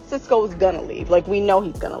 Well, Cisco's going to leave. Like, we know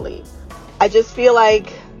he's going to leave. I just feel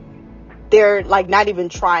like they're, like, not even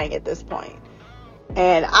trying at this point.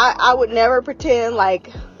 And I would never pretend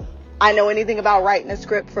like I know anything about writing a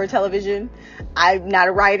script for television. I'm not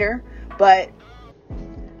a writer, but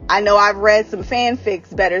I know I've read some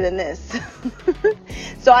fanfics better than this.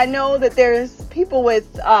 So I know that there's people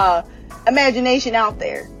with imagination out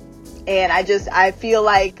there. And I feel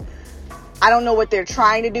like I don't know what they're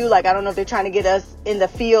trying to do. Like, I don't know if they're trying to get us in the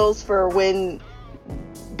feels for when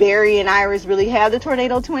Barry and Iris really have the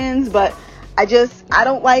tornado twins. But I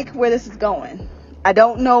don't like where this is going. I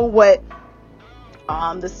don't know what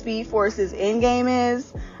the Speed Force's end game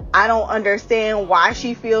is. I don't understand why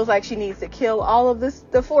she feels like she needs to kill all of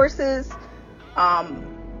the forces.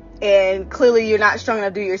 And clearly you're not strong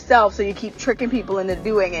enough to do it yourself, so you keep tricking people into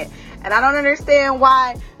doing it. And I don't understand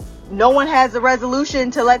why no one has a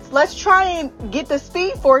resolution to let's try and get the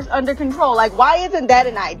Speed Force under control. Like, why isn't that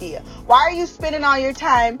an idea? Why are you spending all your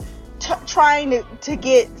time trying to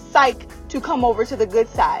get Psyche to come over to the good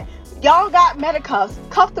side? Y'all got Metacuffs,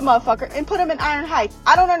 cuff the motherfucker, and put him in Iron Heights.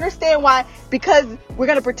 I don't understand why, because we're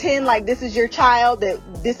going to pretend like this is your child, that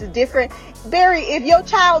this is different. Barry, if your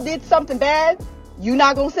child did something bad, you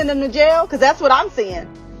not going to send him to jail? Because that's what I'm seeing.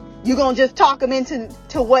 You going to just talk him into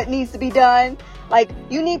what needs to be done? Like,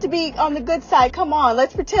 you need to be on the good side. Come on,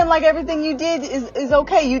 let's pretend like everything you did is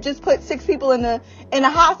okay. You just put 6 people in the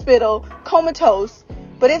hospital, comatose,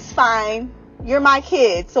 but it's fine. You're my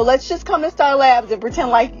kid, so let's just come to Star Labs and pretend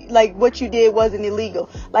like what you did wasn't illegal.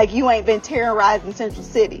 Like, you ain't been terrorizing Central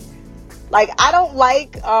City. Like, I don't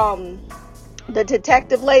like the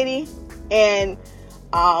detective lady, and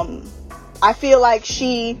I feel like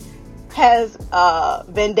she has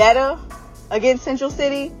vendetta against Central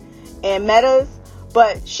City and Metas,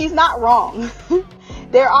 but she's not wrong.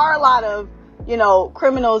 There are a lot of, you know,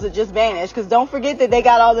 criminals that just vanished, because don't forget that they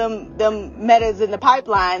got all them Metas in the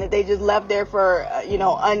pipeline that they just left there for you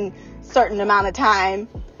know, uncertain amount of time,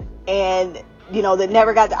 and you know, that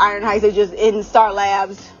never got to Iron Heights. They just in Star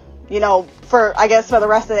Labs, you know, for I guess for the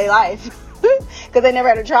rest of their life, because they never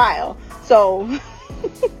had a trial. So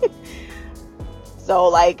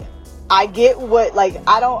like, I get what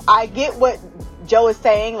Joe is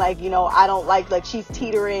saying. Like, you know, I don't like she's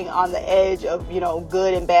teetering on the edge of, you know,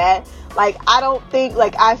 good and bad. Like, I don't think,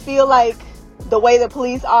 like, I feel like the way the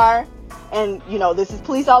police are, and, you know, this is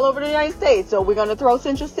police all over the United States, so we're going to throw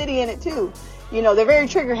Central City in it too. You know, they're very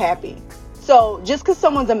trigger happy. So just because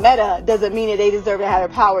someone's a meta doesn't mean that they deserve to have their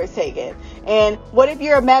powers taken. And what if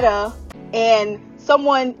you're a meta and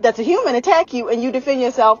someone that's a human attack you and you defend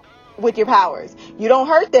yourself with your powers? You don't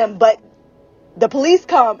hurt them, but the police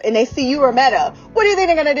come and they see you are meta. What do you think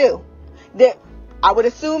they're going to do? I would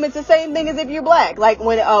assume it's the same thing as if you're black. Like,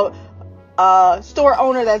 when a store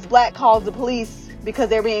owner that's black calls the police because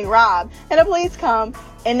they're being robbed, and the police come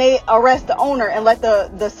and they arrest the owner and let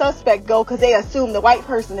the suspect go because they assume the white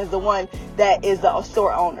person is the one that is the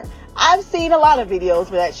store owner. I've seen a lot of videos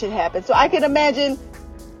where that shit happen, so I can imagine,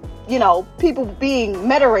 you know, people being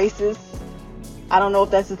meta racist. I don't know if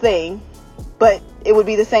that's a thing, but it would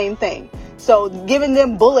be the same thing. So giving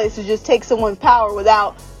them bullets to just take someone's power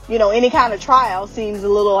without, you know, any kind of trial seems a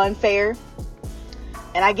little unfair.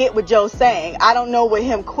 And I get what Joe's saying. I don't know what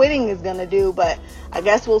him quitting is going to do, but I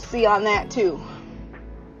guess we'll see on that too.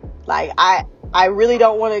 Like, I really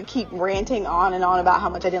don't want to keep ranting on and on about how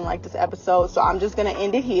much I didn't like this episode, so I'm just going to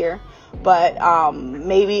end it here. But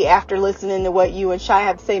maybe after listening to what you and Shy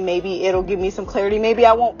have to say, maybe it'll give me some clarity. Maybe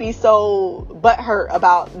I won't be so butthurt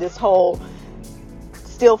about this whole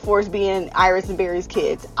Steel Force being Iris and Barry's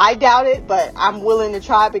kids. I doubt it, but I'm willing to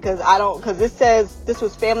try, because this says this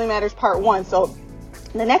was Family Matters Part 1, so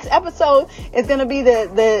the next episode is going to be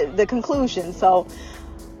the conclusion. So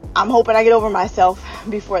I'm hoping I get over myself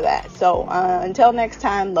before that. So until next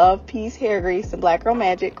time, love, peace, hair grease, and black girl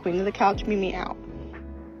magic. Queen of the couch, Mimi out.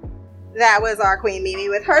 That was our Queen Mimi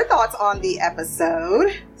with her thoughts on the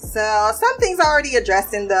episode. So some things already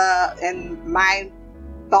addressed in my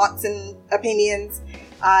thoughts and opinions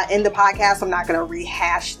in the podcast. I'm not going to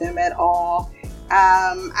rehash them at all.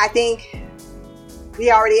 I think we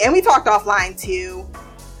talked offline too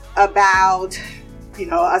about, you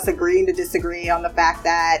know, us agreeing to disagree on the fact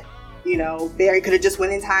that, you know, Barry could have just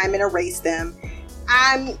went in time and erased them.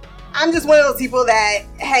 I'm just one of those people that,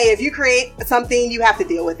 hey, if you create something, you have to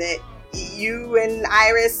deal with it. You and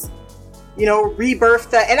Iris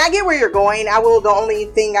rebirth and I get where you're going. The only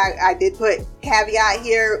thing I did put caveat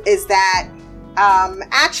here is that,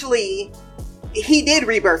 actually, he did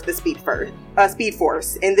rebirth the Speed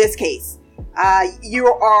Force in this case. You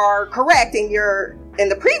are correct in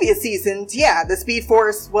the previous seasons. Yeah, the Speed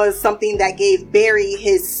Force was something that gave Barry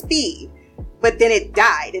his speed, but then it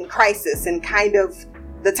died in Crisis, and kind of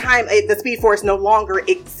the Speed Force no longer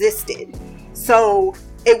existed. So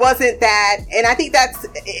it wasn't that, and I think that's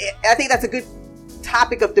a good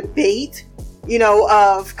topic of debate,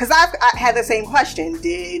 because I had the same question.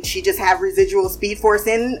 Did she just have residual Speed Force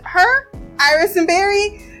in her, Iris and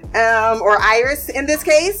Barry, or Iris in this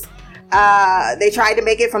case? They tried to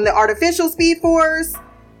make it from the artificial Speed Force.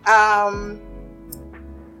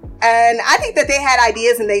 And I think that they had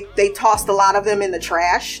ideas and they tossed a lot of them in the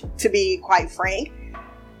trash, to be quite frank.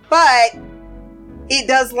 But it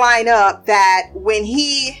does line up that when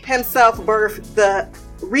he himself rebirthed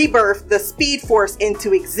the Speed Force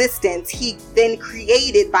into existence, he then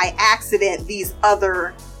created by accident these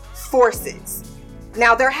other forces.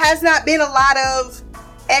 Now, there has not been a lot of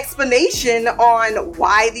explanation on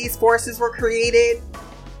why these forces were created.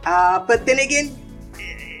 But then again,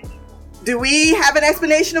 do we have an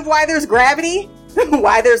explanation of why there's gravity?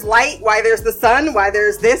 Why there's light? Why there's the sun? Why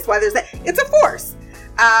there's this? Why there's that? It's a force.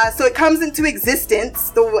 So it comes into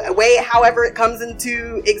existence however it comes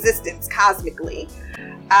into existence cosmically.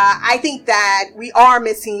 I think that we are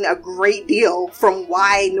missing a great deal from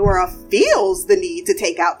why Nora feels the need to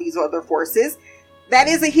take out these other forces. That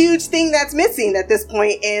is a huge thing that's missing at this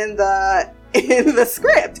point in the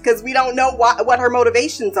script, because we don't know what her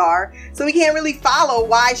motivations are. So we can't really follow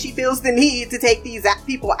why she feels the need to take these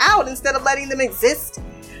people out instead of letting them exist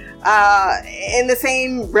in the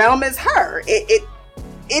same realm as her.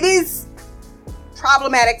 It is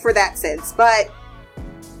problematic for that sense, but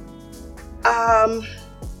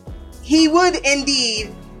he would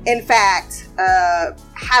indeed, in fact,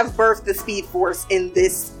 have birthed the Speed Force in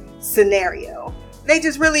this scenario. They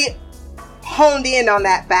just really honed in on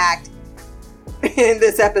that fact in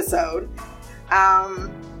this episode. I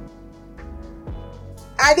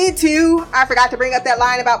did too. I forgot to bring up that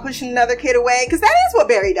line about pushing another kid away, because that is what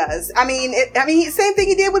Barry does. Same thing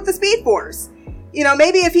he did with the Speed Force.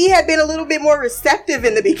 Maybe if he had been a little bit more receptive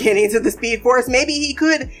in the beginning to the Speed Force, maybe he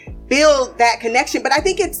could build that connection. But I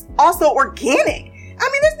think it's also organic.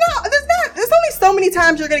 There's only so many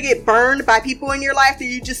times you're going to get burned by people in your life that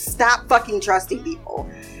you just stop fucking trusting people.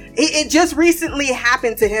 It just recently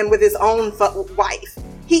happened to him with his own wife.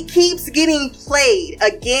 He keeps getting played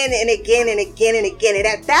again and again and again and again. And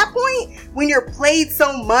at that point, when you're played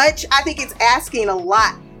so much, I think it's asking a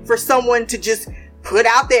lot for someone to just put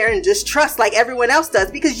out there and just trust like everyone else does,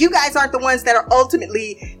 because you guys aren't the ones that are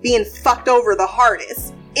ultimately being fucked over the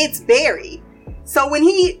hardest. It's Barry. So when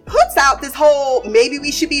he puts out this whole, maybe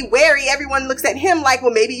we should be wary, everyone looks at him like,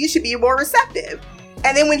 well, maybe you should be more receptive.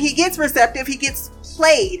 And then when he gets receptive, he gets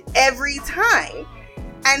played every time.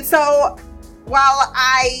 And so while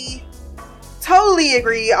I totally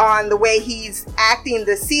agree on the way he's acting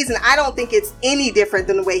this season, I don't think it's any different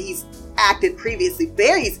than the way he's acted previously.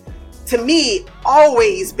 Barry's, to me,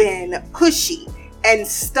 always been pushy and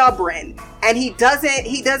stubborn. And he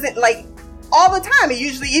doesn't like, all the time. He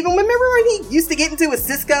usually, even remember when he used to get into with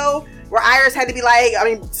Cisco, where Iris had to be like,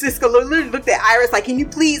 Cisco literally looked at Iris like, can you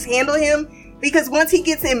please handle him? Because once he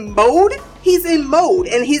gets in mode, he's in mode,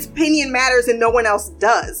 and his opinion matters and no one else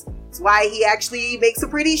does. It's why he actually makes a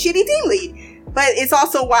pretty shitty team lead. But it's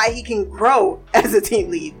also why he can grow as a team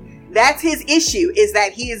lead. That's his issue, is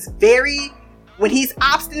that he is when he's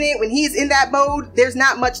obstinate, when he's in that mode, there's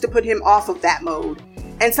not much to put him off of that mode.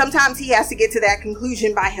 And sometimes he has to get to that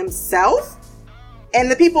conclusion by himself. And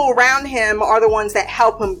the people around him are the ones that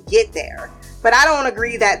help him get there. But I don't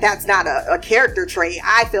agree that that's not a character trait.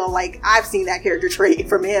 I feel like I've seen that character trait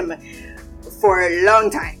from him for a long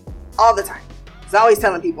time. All the time. He's always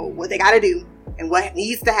telling people what they got to do and what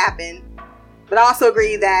needs to happen. But I also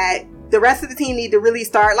agree that the rest of the team need to really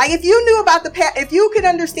start. Like, if you knew about if you could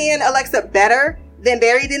understand Alexa better than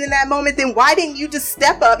Barry did in that moment, then why didn't you just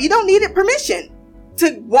step up? You don't need it permission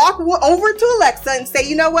to walk over to Alexa and say,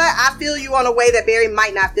 you know what? I feel you on a way that Barry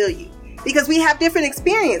might not feel you. Because we have different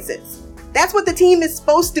experiences. That's what the team is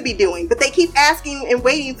supposed to be doing. But they keep asking and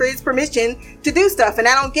waiting for his permission to do stuff. And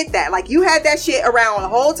I don't get that. Like, you had that shit around the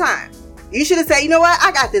whole time. You should have said, you know what?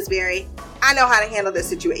 I got this, Barry. I know how to handle this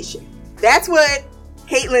situation. That's what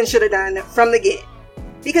Caitlin should have done from the get.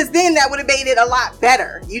 Because then that would have made it a lot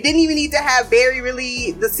better. You didn't even need to have Barry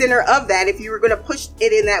really the center of that if you were going to push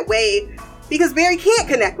it in that way. Because Barry can't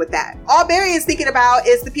connect with that. All Barry is thinking about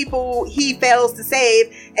is the people he fails to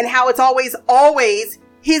save and how it's always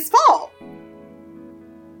his fault.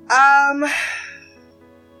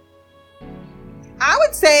 I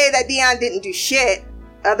would say that Dion didn't do shit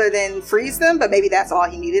other than freeze them, but maybe that's all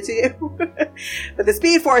he needed to do. But the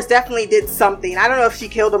Speed Force definitely did something. I don't know if she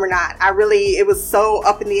killed him or not. It was so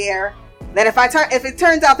up in the air that if it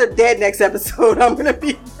turns out they're dead next episode, I'm gonna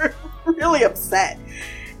be really upset.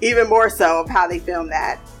 Even more so of how they filmed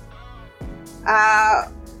that.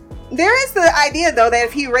 There is the idea, though, that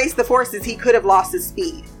if he erased the forces, he could have lost his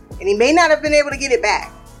speed. And he may not have been able to get it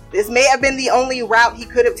back. This may have been the only route he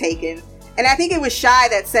could have taken. And I think it was Shai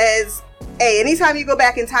that says, hey, anytime you go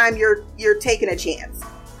back in time, you're taking a chance.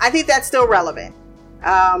 I think that's still relevant.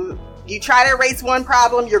 You try to erase one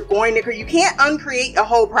problem, you can't uncreate a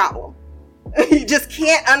whole problem. You just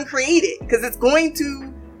can't uncreate it, because it's going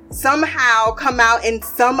to somehow come out in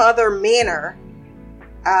some other manner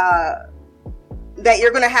that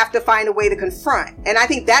you're going to have to find a way to confront. And I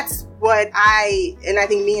think that's what I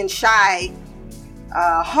think me and Shai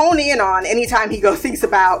hone in on anytime he thinks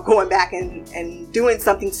about going back and doing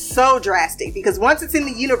something so drastic. Because once it's in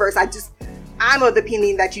the universe, I'm of the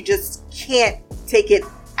opinion that you just can't take it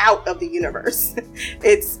out of the universe.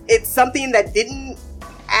 It's something that didn't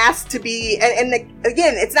ask to be, and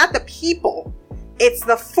again, it's not the people, it's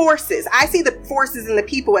the forces. I see the forces and the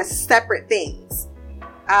people as separate things.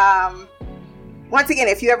 Once again,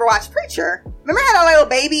 if you ever watched Preacher, remember how that little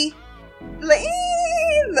baby, like,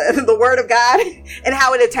 the word of God, and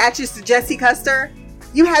how it attaches to Jesse Custer?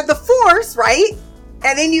 You have the force, right?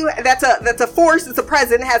 And then that's a force, it's a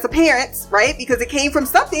present, it has a parents, right? Because it came from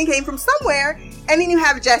something, came from somewhere. And then you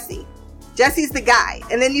have Jesse. Jesse's the guy.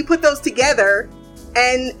 And then you put those together,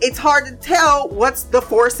 and it's hard to tell what's the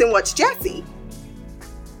force and what's Jesse.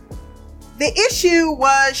 The issue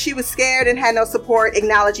was she was scared and had no support,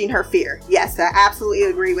 acknowledging her fear. Yes, I absolutely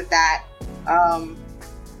agree with that.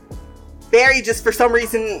 Barry, just for some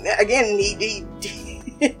reason, again, he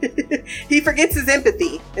forgets his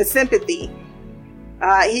empathy, his sympathy.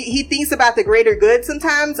 He thinks about the greater good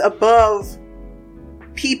sometimes above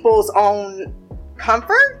people's own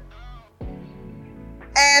comfort.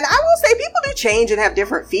 And I will say, people do change and have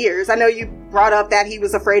different fears. I know you brought up that he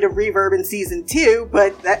was afraid of Reverb in season 2,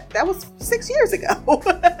 but that was 6 years ago.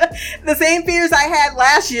 The same fears I had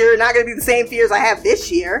last year are not going to be the same fears I have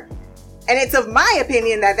this year. And it's of my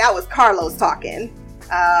opinion that was Carlos talking.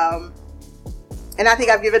 And I think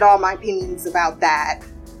I've given all my opinions about that.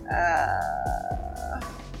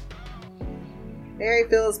 Barry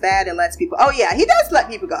feels bad and lets people... Oh yeah, he does let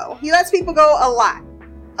people go. He lets people go a lot.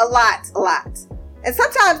 A lot. And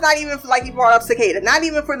sometimes not even for, like you brought up Cicada, not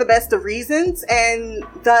even for the best of reasons. And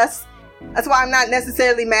thus, that's why I'm not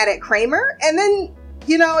necessarily mad at Kramer. And then,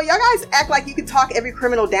 y'all guys act like you can talk every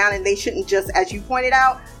criminal down and they shouldn't just, as you pointed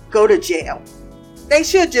out, go to jail. They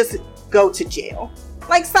should just go to jail.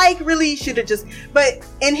 Like, Psych really should have just... But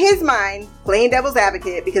in his mind, playing devil's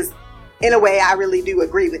advocate, because in a way I really do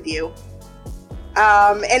agree with you.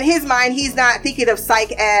 In his mind, he's not thinking of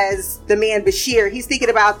Psych as the man Bashir. He's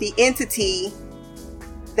thinking about the entity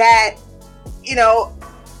that,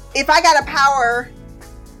 if I got a power,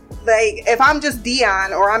 like if I'm just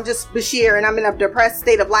Dion or I'm just Bashir and I'm in a depressed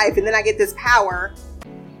state of life and then I get this power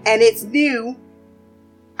and it's new,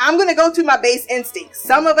 I'm going to go to my base instincts.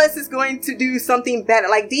 Some of us is going to do something better.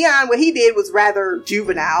 Like Dion, what he did was rather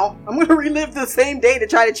juvenile. I'm going to relive the same day to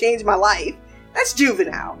try to change my life. That's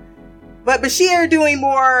juvenile. But Bashir doing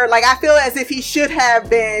more, like, I feel as if he should have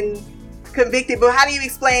been convicted. But how do you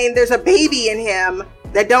explain there's a baby in him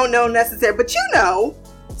that don't know necessarily, but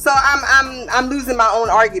so I'm losing my own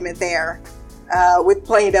argument there with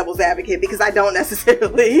playing devil's advocate, because I don't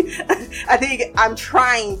necessarily, I think I'm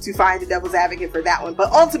trying to find a devil's advocate for that one.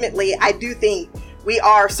 But ultimately, I do think we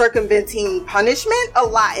are circumventing punishment a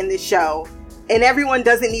lot in this show, and everyone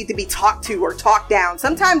doesn't need to be talked to or talked down.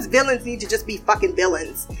 Sometimes villains need to just be fucking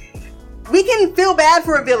villains. We can feel bad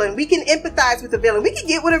for a villain. We can empathize with a villain. We can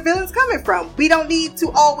get where a villain's coming from. We don't need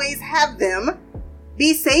to always have them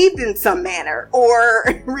be saved in some manner or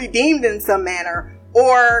redeemed in some manner,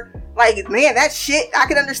 or like, man, that shit, I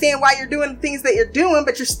can understand why you're doing things that you're doing,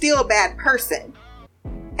 but you're still a bad person.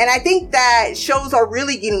 And I think that shows are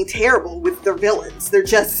really getting terrible with their villains. They're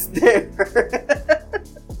just there.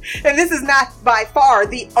 And this is not by far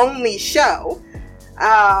the only show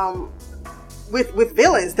with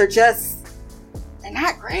villains. They're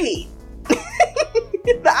not great.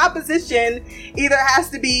 The opposition either has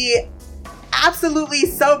to be absolutely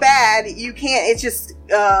so bad you can't, it's just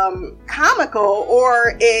comical,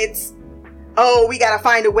 or it's, oh, we gotta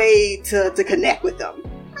find a way to connect with them.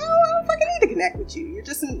 I don't fucking need to connect with you. You're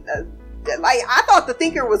just like, I thought the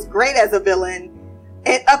Thinker was great as a villain,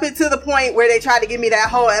 And up until the point where they tried to give me that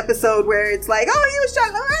whole episode where it's like, oh, he was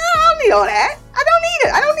trying to, I don't need all that. I don't need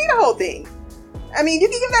it. I don't need a whole thing. I mean, you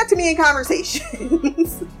can give that to me in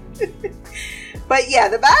conversations. But yeah,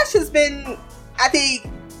 The Flash has been, I think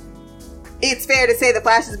it's fair to say The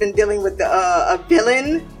Flash has been dealing with a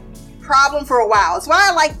villain problem for a while. It's why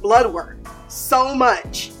I like Bloodworth so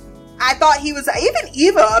much. I thought he was, even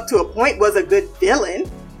Eva up to a point was a good villain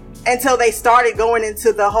until they started going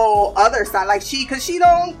into the whole other side. Like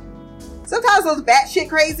sometimes those batshit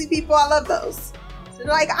crazy people, I love those. So they're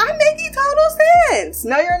like, I'm making total sense.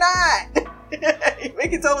 No, you're not. You're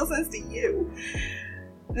making total sense to you.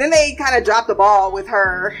 And then they kind of dropped the ball with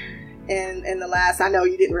her in the last, I know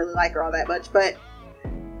you didn't really like her all that much, but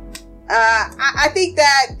I think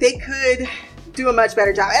that they could do a much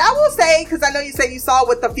better job. And I will say, because I know you said you saw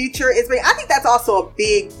what the future is, but I think that's also a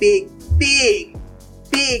big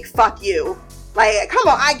fuck you. Like, come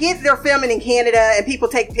on, I get they're filming in Canada and people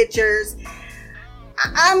take pictures.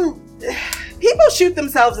 People shoot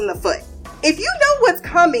themselves in the foot. If you know what's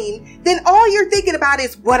coming, then all you're thinking about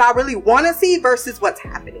is what I really want to see versus what's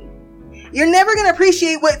happening. You're never going to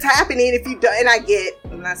appreciate what's happening if you don't. And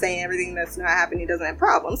I'm not saying everything that's not happening doesn't have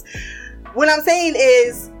problems. What I'm saying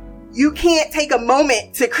is you can't take a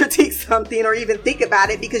moment to critique something or even think about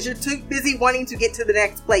it because you're too busy wanting to get to the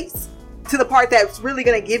next place, to the part that's really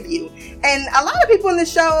going to give you. And a lot of people in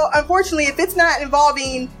this show, unfortunately, if it's not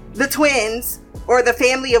involving the twins or the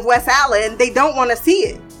family of Wes Allen, they don't want to see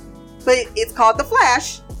it. But it's called The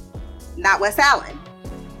Flash, not Wes Allen.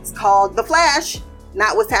 It's called The Flash,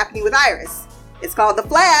 not what's happening with Iris. It's called The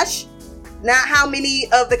Flash, not how many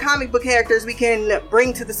of the comic book characters we can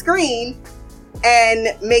bring to the screen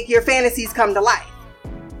and make your fantasies come to life.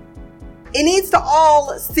 It needs to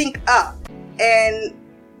all sync up. And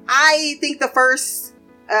I think the first,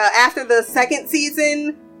 after the second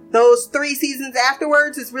season, those 3 seasons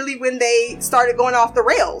afterwards is really when they started going off the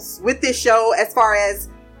rails with this show as far as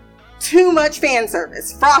too much fan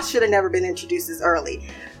service. Frost should have never been introduced as early.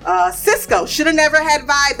 Cisco should have never had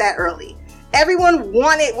Vibe that early. Everyone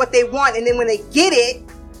wanted what they want, and then when they get it,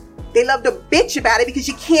 they love to bitch about it because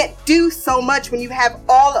you can't do so much when you have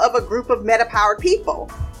all of a group of meta-powered people.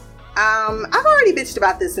 I've already bitched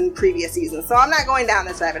about this in previous seasons, so I'm not going down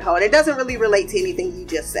this rabbit hole. It doesn't really relate to anything you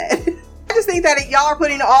just said. I just think that y'all are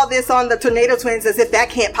putting all this on the Tornado Twins as if that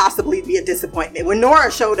can't possibly be a disappointment. When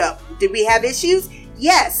Nora showed up, did we have issues?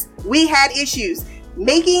 Yes, we had issues.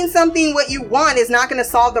 Making something what you want is not going to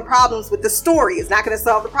solve the problems with the story. It's not going to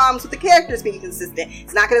solve the problems with the characters being consistent.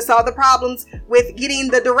 It's not going to solve the problems with getting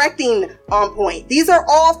the directing on point. These are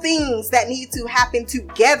all things that need to happen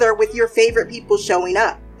together with your favorite people showing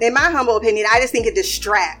up. In my humble opinion, I just think it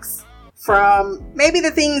distracts from maybe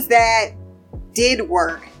the things that did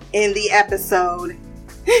work in the episode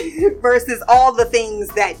versus all the things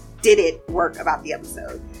that didn't work about the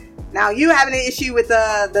episode. Now, you having an issue with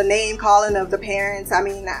the name calling of the parents, I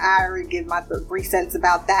mean, I already give my 3 cents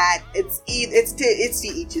about that. It's to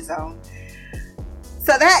each his own.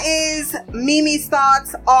 So that is Mimi's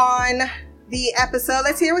thoughts on the episode.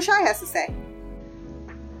 Let's hear what Shy has to say.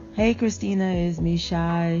 Hey Christina, it's me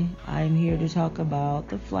Shy. I'm here to talk about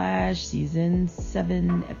The Flash Season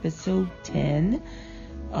 7 Episode 10,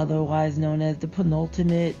 otherwise known as the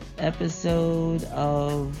penultimate episode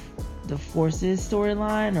of the Forces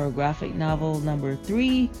storyline, or graphic novel number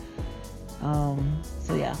 3.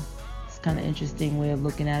 So yeah, it's kind of interesting way of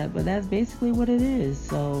looking at it, but that's basically what it is.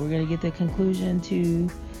 So we're gonna get the conclusion to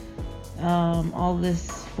all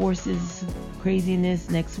this Forces craziness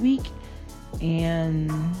next week.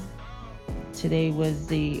 And today, I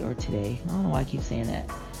don't know why I keep saying that.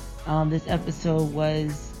 This episode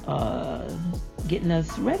was getting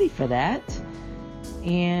us ready for that.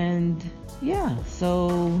 And yeah,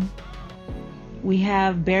 so we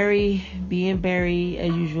have Barry being Barry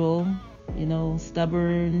as usual,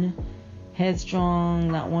 stubborn,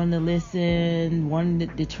 headstrong, not wanting to listen,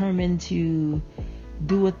 determined to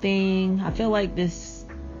do a thing. I feel like this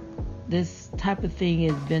type of thing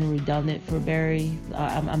has been redundant for Barry.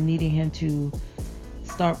 I'm needing him to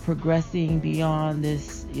start progressing beyond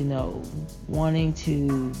this, wanting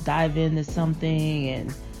to dive into something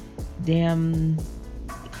and damn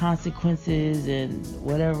consequences and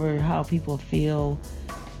whatever, how people feel,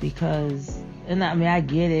 because, and I mean, I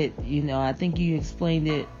get it, I think you explained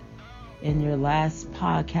it in your last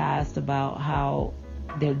podcast about how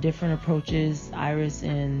there are different approaches, Iris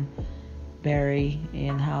and Barry,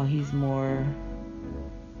 and how he's more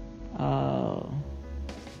I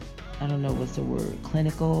don't know what's the word,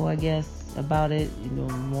 clinical, I guess, about it,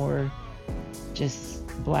 more just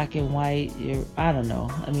black and white. I don't know.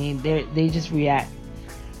 I mean, they just react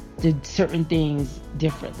did certain things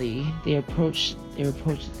differently. They approach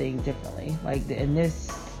things differently. Like in this,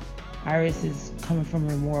 Iris is coming from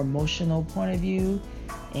a more emotional point of view,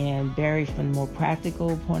 and Barry from a more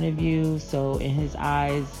practical point of view. So in his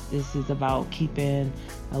eyes, this is about keeping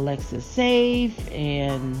Alexa safe,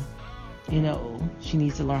 and she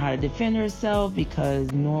needs to learn how to defend herself because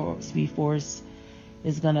Speed Force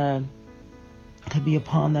is could be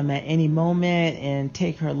upon them at any moment and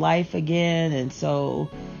take her life again. And so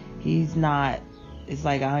it's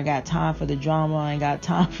like, I ain't got time for the drama, I ain't got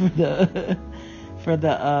time for the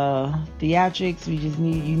theatrics. You just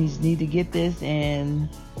need to get this.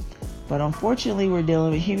 But unfortunately, we're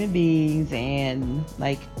dealing with human beings, and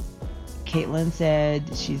like Caitlin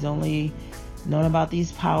said, she's only known about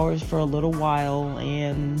these powers for a little while,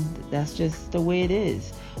 and that's just the way it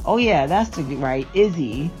is. Oh yeah, that's right,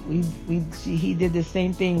 Izzy. He did the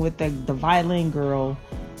same thing with the violin girl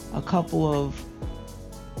that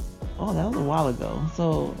was a while ago.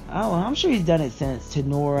 So I'm sure he's done it since to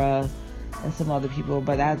Nora and some other people,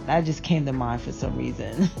 but that just came to mind for some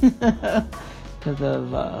reason because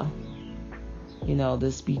of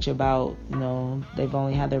the speech about they've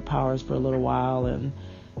only had their powers for a little while, and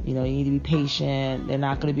you need to be patient. They're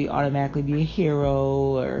not going to automatically be a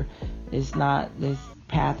hero, or this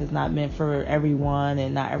path is not meant for everyone,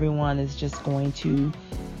 and not everyone is just going to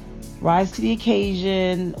rise to the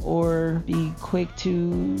occasion or be quick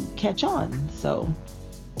to catch on. So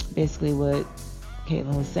basically what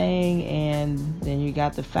Caitlin was saying. And then you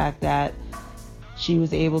got the fact that she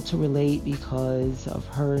was able to relate because of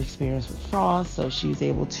her experience with Frost, so she was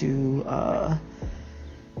able to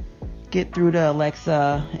get through to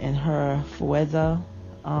Alexa and her Faweza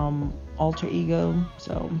alter ego.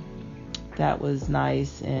 So that was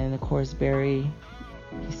nice. And of course, Barry,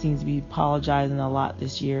 he seems to be apologizing a lot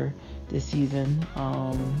this season.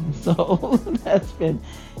 So that's been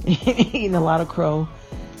eating a lot of crow.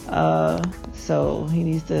 So he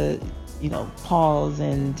needs to, pause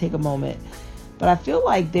and take a moment. But I feel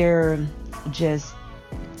like they're just,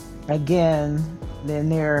 again, in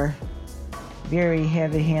their very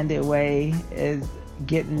heavy-handed way is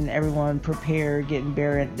getting everyone prepared, getting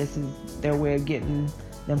Barry. This is their way of getting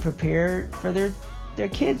them prepared for their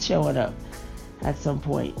kids showing up at some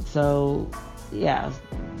point. So yeah,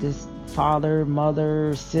 this father,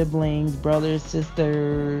 mother, siblings, brother,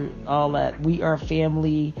 sister, all that we are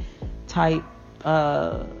family type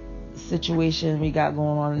situation we got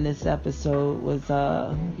going on in this episode was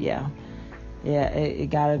it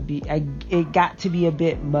got to be a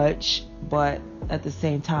bit much, but at the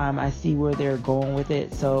same time I see where they're going with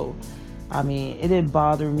it. So I mean, it didn't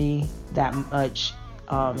bother me that much.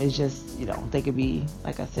 It's just, they could be,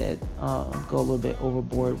 like I said, go a little bit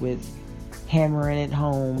overboard with hammering it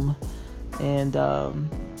home. And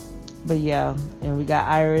but yeah, and we got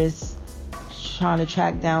Iris trying to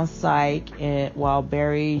track down Psyche, and while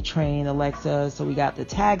Barry trained Alexa. So we got the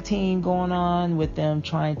tag team going on with them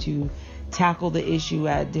trying to tackle the issue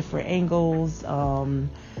at different angles.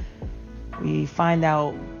 We find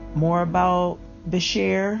out more about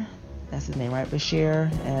Bashir. That's his name, right?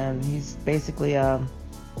 Bashir. And he's basically a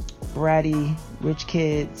bratty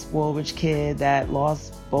spoiled rich kid that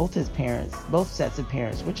lost both sets of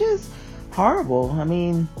parents, which is horrible. I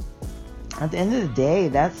mean, at the end of the day,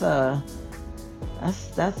 that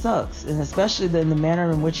sucks, and especially in the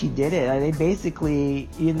manner in which he did it. They basically,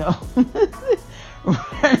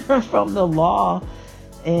 ran from the law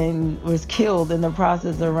and was killed in the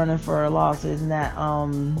process of running for a law. So isn't that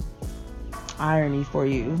irony for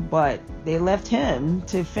you? But they left him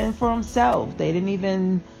to fend for himself. They didn't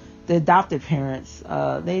even, the adopted parents,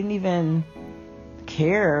 they didn't even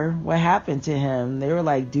care what happened to him. They were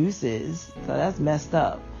like deuces. So that's messed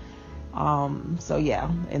up. So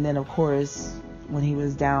yeah, and then of course when he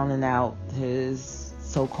was down and out, his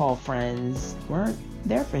so-called friends weren't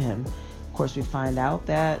there for him. Of course, we find out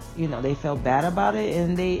that they felt bad about it,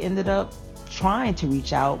 and they ended up trying to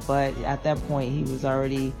reach out, but at that point he was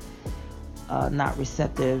already not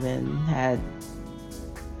receptive and had,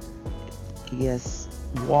 I guess,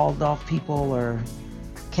 walled off people or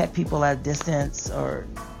kept people at distance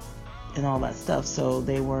and all that stuff, so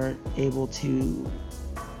they weren't able to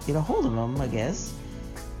get a hold of him, I guess.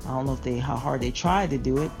 I don't know how hard they tried to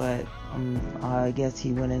do it, but I guess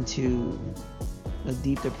he went into a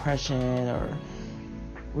deep depression or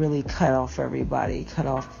really cut off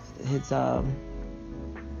his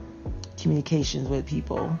communications with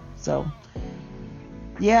people. So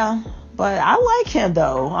yeah, but I like him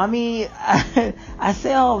though. I mean, I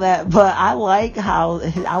say all that, but I like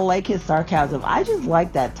his sarcasm. I just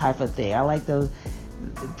like that type of thing. I like those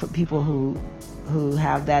people who who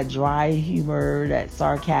have that dry humor, that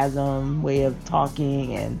sarcasm way of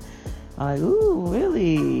talking, and like, ooh,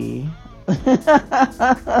 really?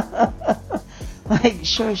 Like,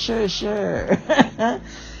 sure.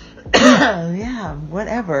 Yeah,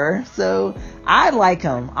 whatever. So I like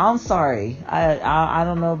him. I'm sorry. I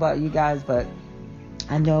don't know about you guys, but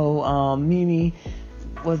I know Mimi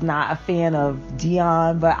was not a fan of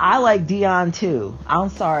Dion, but I like Dion too. I'm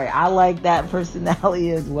sorry. I like that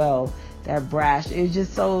personality as well. That brash. It's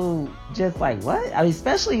just so, just like, what? I mean,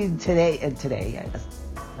 especially today. Anyway,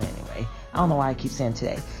 I don't know why I keep saying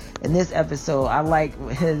today. In this episode, I like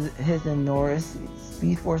his and Norris,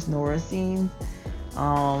 Speed Force Norris scenes.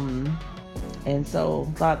 And so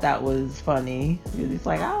thought that was funny. It's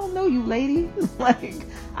like, I don't know you, lady. Like,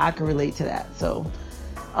 I can relate to that. So,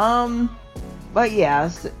 but yeah,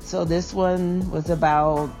 so this one was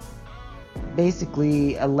about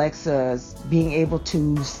basically Alexa being able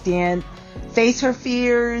to face her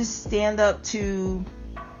fears, stand up to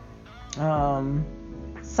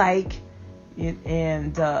Psyche,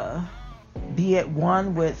 and be at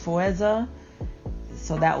one with Fauza.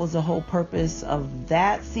 So that was the whole purpose of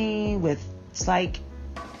that scene with Psyche,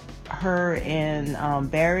 her and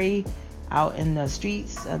Barry out in the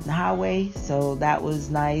streets of the highway. So that was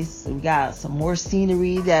nice. We got some more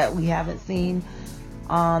scenery that we haven't seen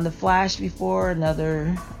on The Flash before.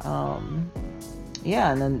 Another and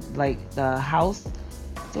then like the house.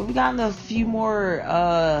 So we got a few more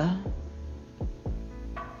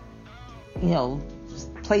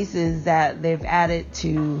places that they've added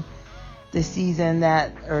to the season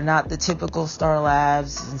that are not the typical Star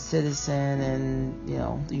Labs and Citizen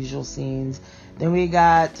and the usual scenes. Then we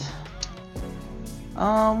got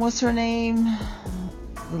what's her name,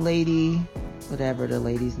 the lady, whatever the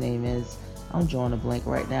lady's name is, I'm drawing a blank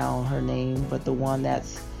right now on her name, but the one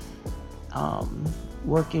that's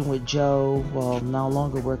working with Joe, well, no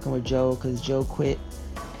longer working with Joe because Joe quit,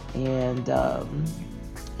 and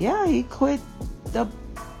he quit the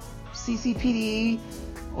CCPD,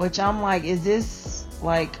 which I'm like, is this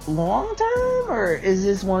like long term, or is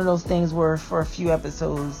this one of those things where for a few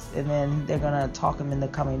episodes and then they're gonna talk him into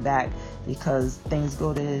coming back because things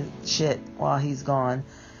go to shit while he's gone?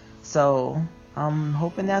 So I'm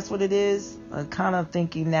hoping that's what it is. I'm kind of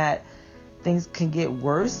thinking that things can get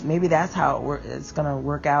worse. Maybe that's how it's gonna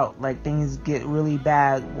work out, like things get really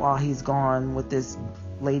bad while he's gone with this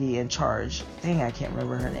lady in charge. Dang, I can't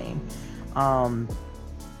remember her name.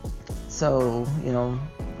 So,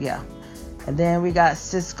 yeah. And then we got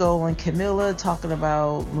Cisco and Camilla talking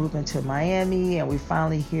about moving to Miami, and we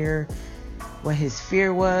finally hear what his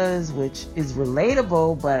fear was, which is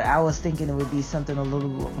relatable, but I was thinking it would be something a little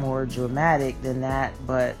more dramatic than that.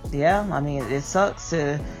 But yeah, I mean, it sucks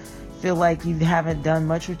to feel like you haven't done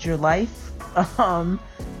much with your life.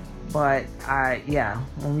 But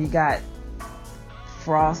when we got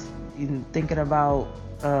Frost thinking about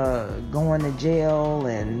going to jail,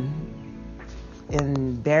 and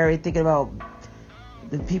Barry thinking about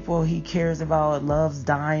the people he cares about, loves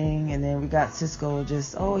dying, and then we got Cisco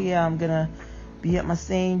just, I'm gonna be at my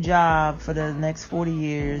same job for the next 40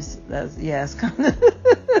 years. It's kind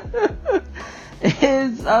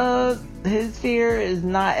of his fear is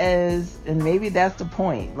not as, and maybe that's the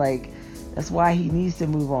point, like that's why he needs to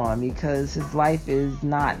move on, because his life is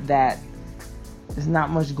not that, there's not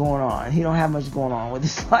much going on. He don't have much going on with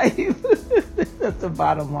his life. That's the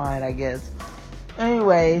bottom line, I guess.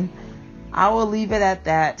 Anyway, I will leave it at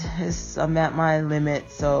that. I'm at my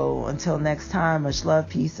limit. So until next time, much love,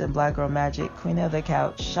 peace, and Black Girl Magic. Queen of the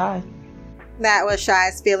Couch, Shy. That was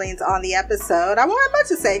Shy's feelings on the episode. I won't have much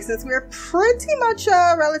to say since we're pretty much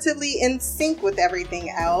relatively in sync with everything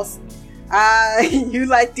else. You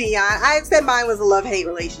like Dion. I said mine was a love-hate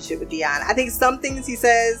relationship with Dion. I think some things he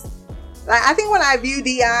says, I think when I view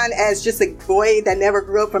Dion as just a boy that never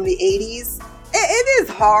grew up from the 80s, it is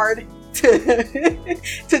hard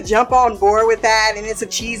to jump on board with that, and it's a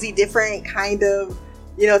cheesy, different kind of,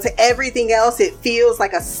 to everything else. It feels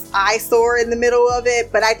like a eyesore in the middle of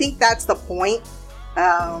it, but I think that's the point.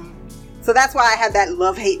 So that's why I have that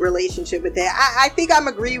love-hate relationship with it. I think I'm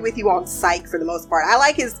agree with you on Psyche for the most part. I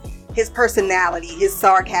like his personality, his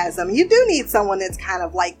sarcasm. You do need someone that's kind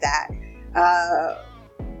of like that.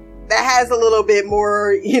 That has a little bit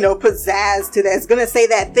more, pizzazz to that. It's gonna say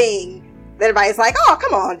that thing that everybody's like, oh,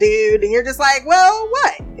 come on, dude. And you're just like, well,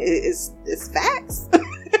 what? It's facts.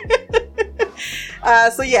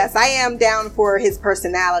 So yes, I am down for his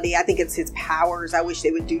personality. I think it's his powers. I wish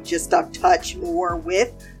they would do just a touch more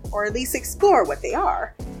with, or at least explore what they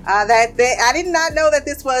are. I did not know that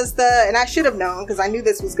this was and I should have known, because I knew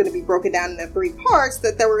this was going to be broken down into 3 parts,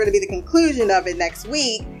 that they were going to be the conclusion of it next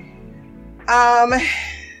week.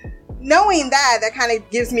 Knowing that kind of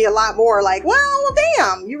gives me a lot more like, well,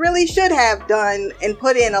 damn, you really should have done and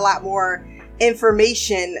put in a lot more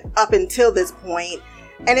information up until this point.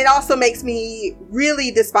 And it also makes me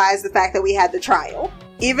really despise the fact that we had the trial.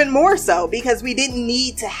 Even more so, because we didn't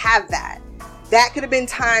need to have that. That could have been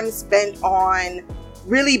time spent on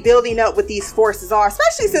really building up what these forces are,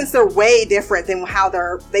 especially since they're way different than how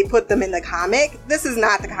they put them in the comic. This is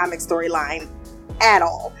not the comic storyline at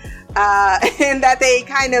all. And that they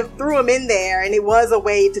kind of threw them in there, and it was a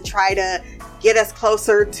way to try to get us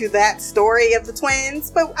closer to that story of the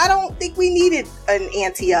twins. But I don't think we needed an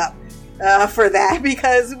ante up for that,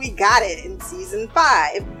 because we got it in season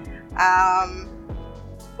 5.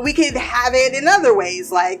 We could have it in other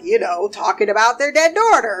ways, like, talking about their dead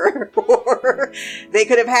daughter. Or they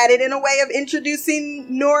could have had it in a way of introducing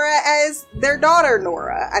Nora as their daughter,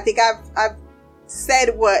 Nora. I think I've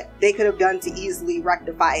said what they could have done to easily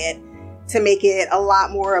rectify it, to make it a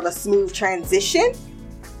lot more of a smooth transition.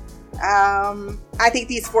 I think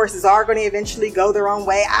these forces are going to eventually go their own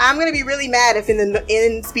way. I'm going to be really mad if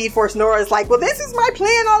in Speed Force Nora is like, well, this is my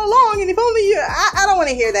plan all along, and if only you... I don't want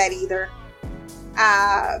to hear that either.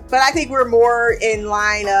 But I think we're more in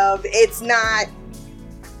line of, it's not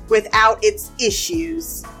without its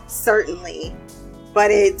issues, certainly,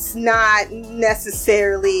 but it's not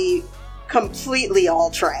necessarily completely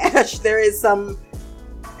all trash. There is some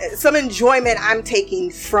enjoyment I'm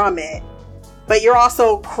taking from it, but you're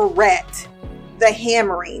also correct. The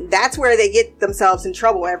hammering, that's where they get themselves in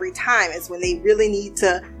trouble every time, is when they really need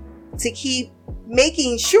to keep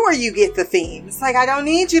making sure you get the themes. Like, I don't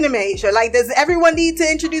need you to make sure. Like, does everyone need to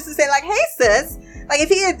introduce and say, like, hey, sis? Like, if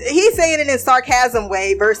he's saying it in his sarcasm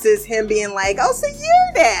way versus him being like, oh, so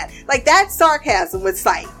you're that. Like, that's sarcasm with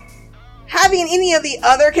sight. Having any of the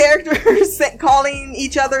other characters calling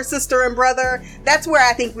each other sister and brother, that's where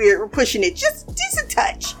I think we're pushing it just a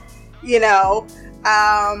touch,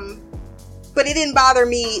 But it didn't bother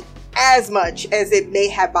me as much as it may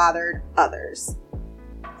have bothered others.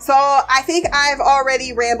 So I think I've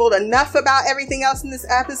already rambled enough about everything else in this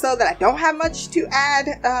episode that I don't have much to add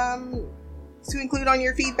to include on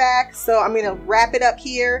your feedback. So I'm going to wrap it up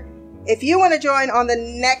here. If you want to join on the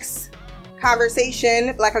next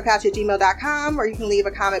conversation, blackoutcouch@gmail.com, or you can leave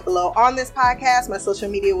a comment below on this podcast. My social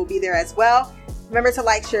media will be there as well. Remember to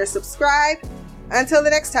like, share, subscribe. Until the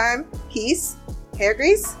next time, peace, hair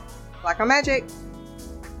grease, Black Out Magic.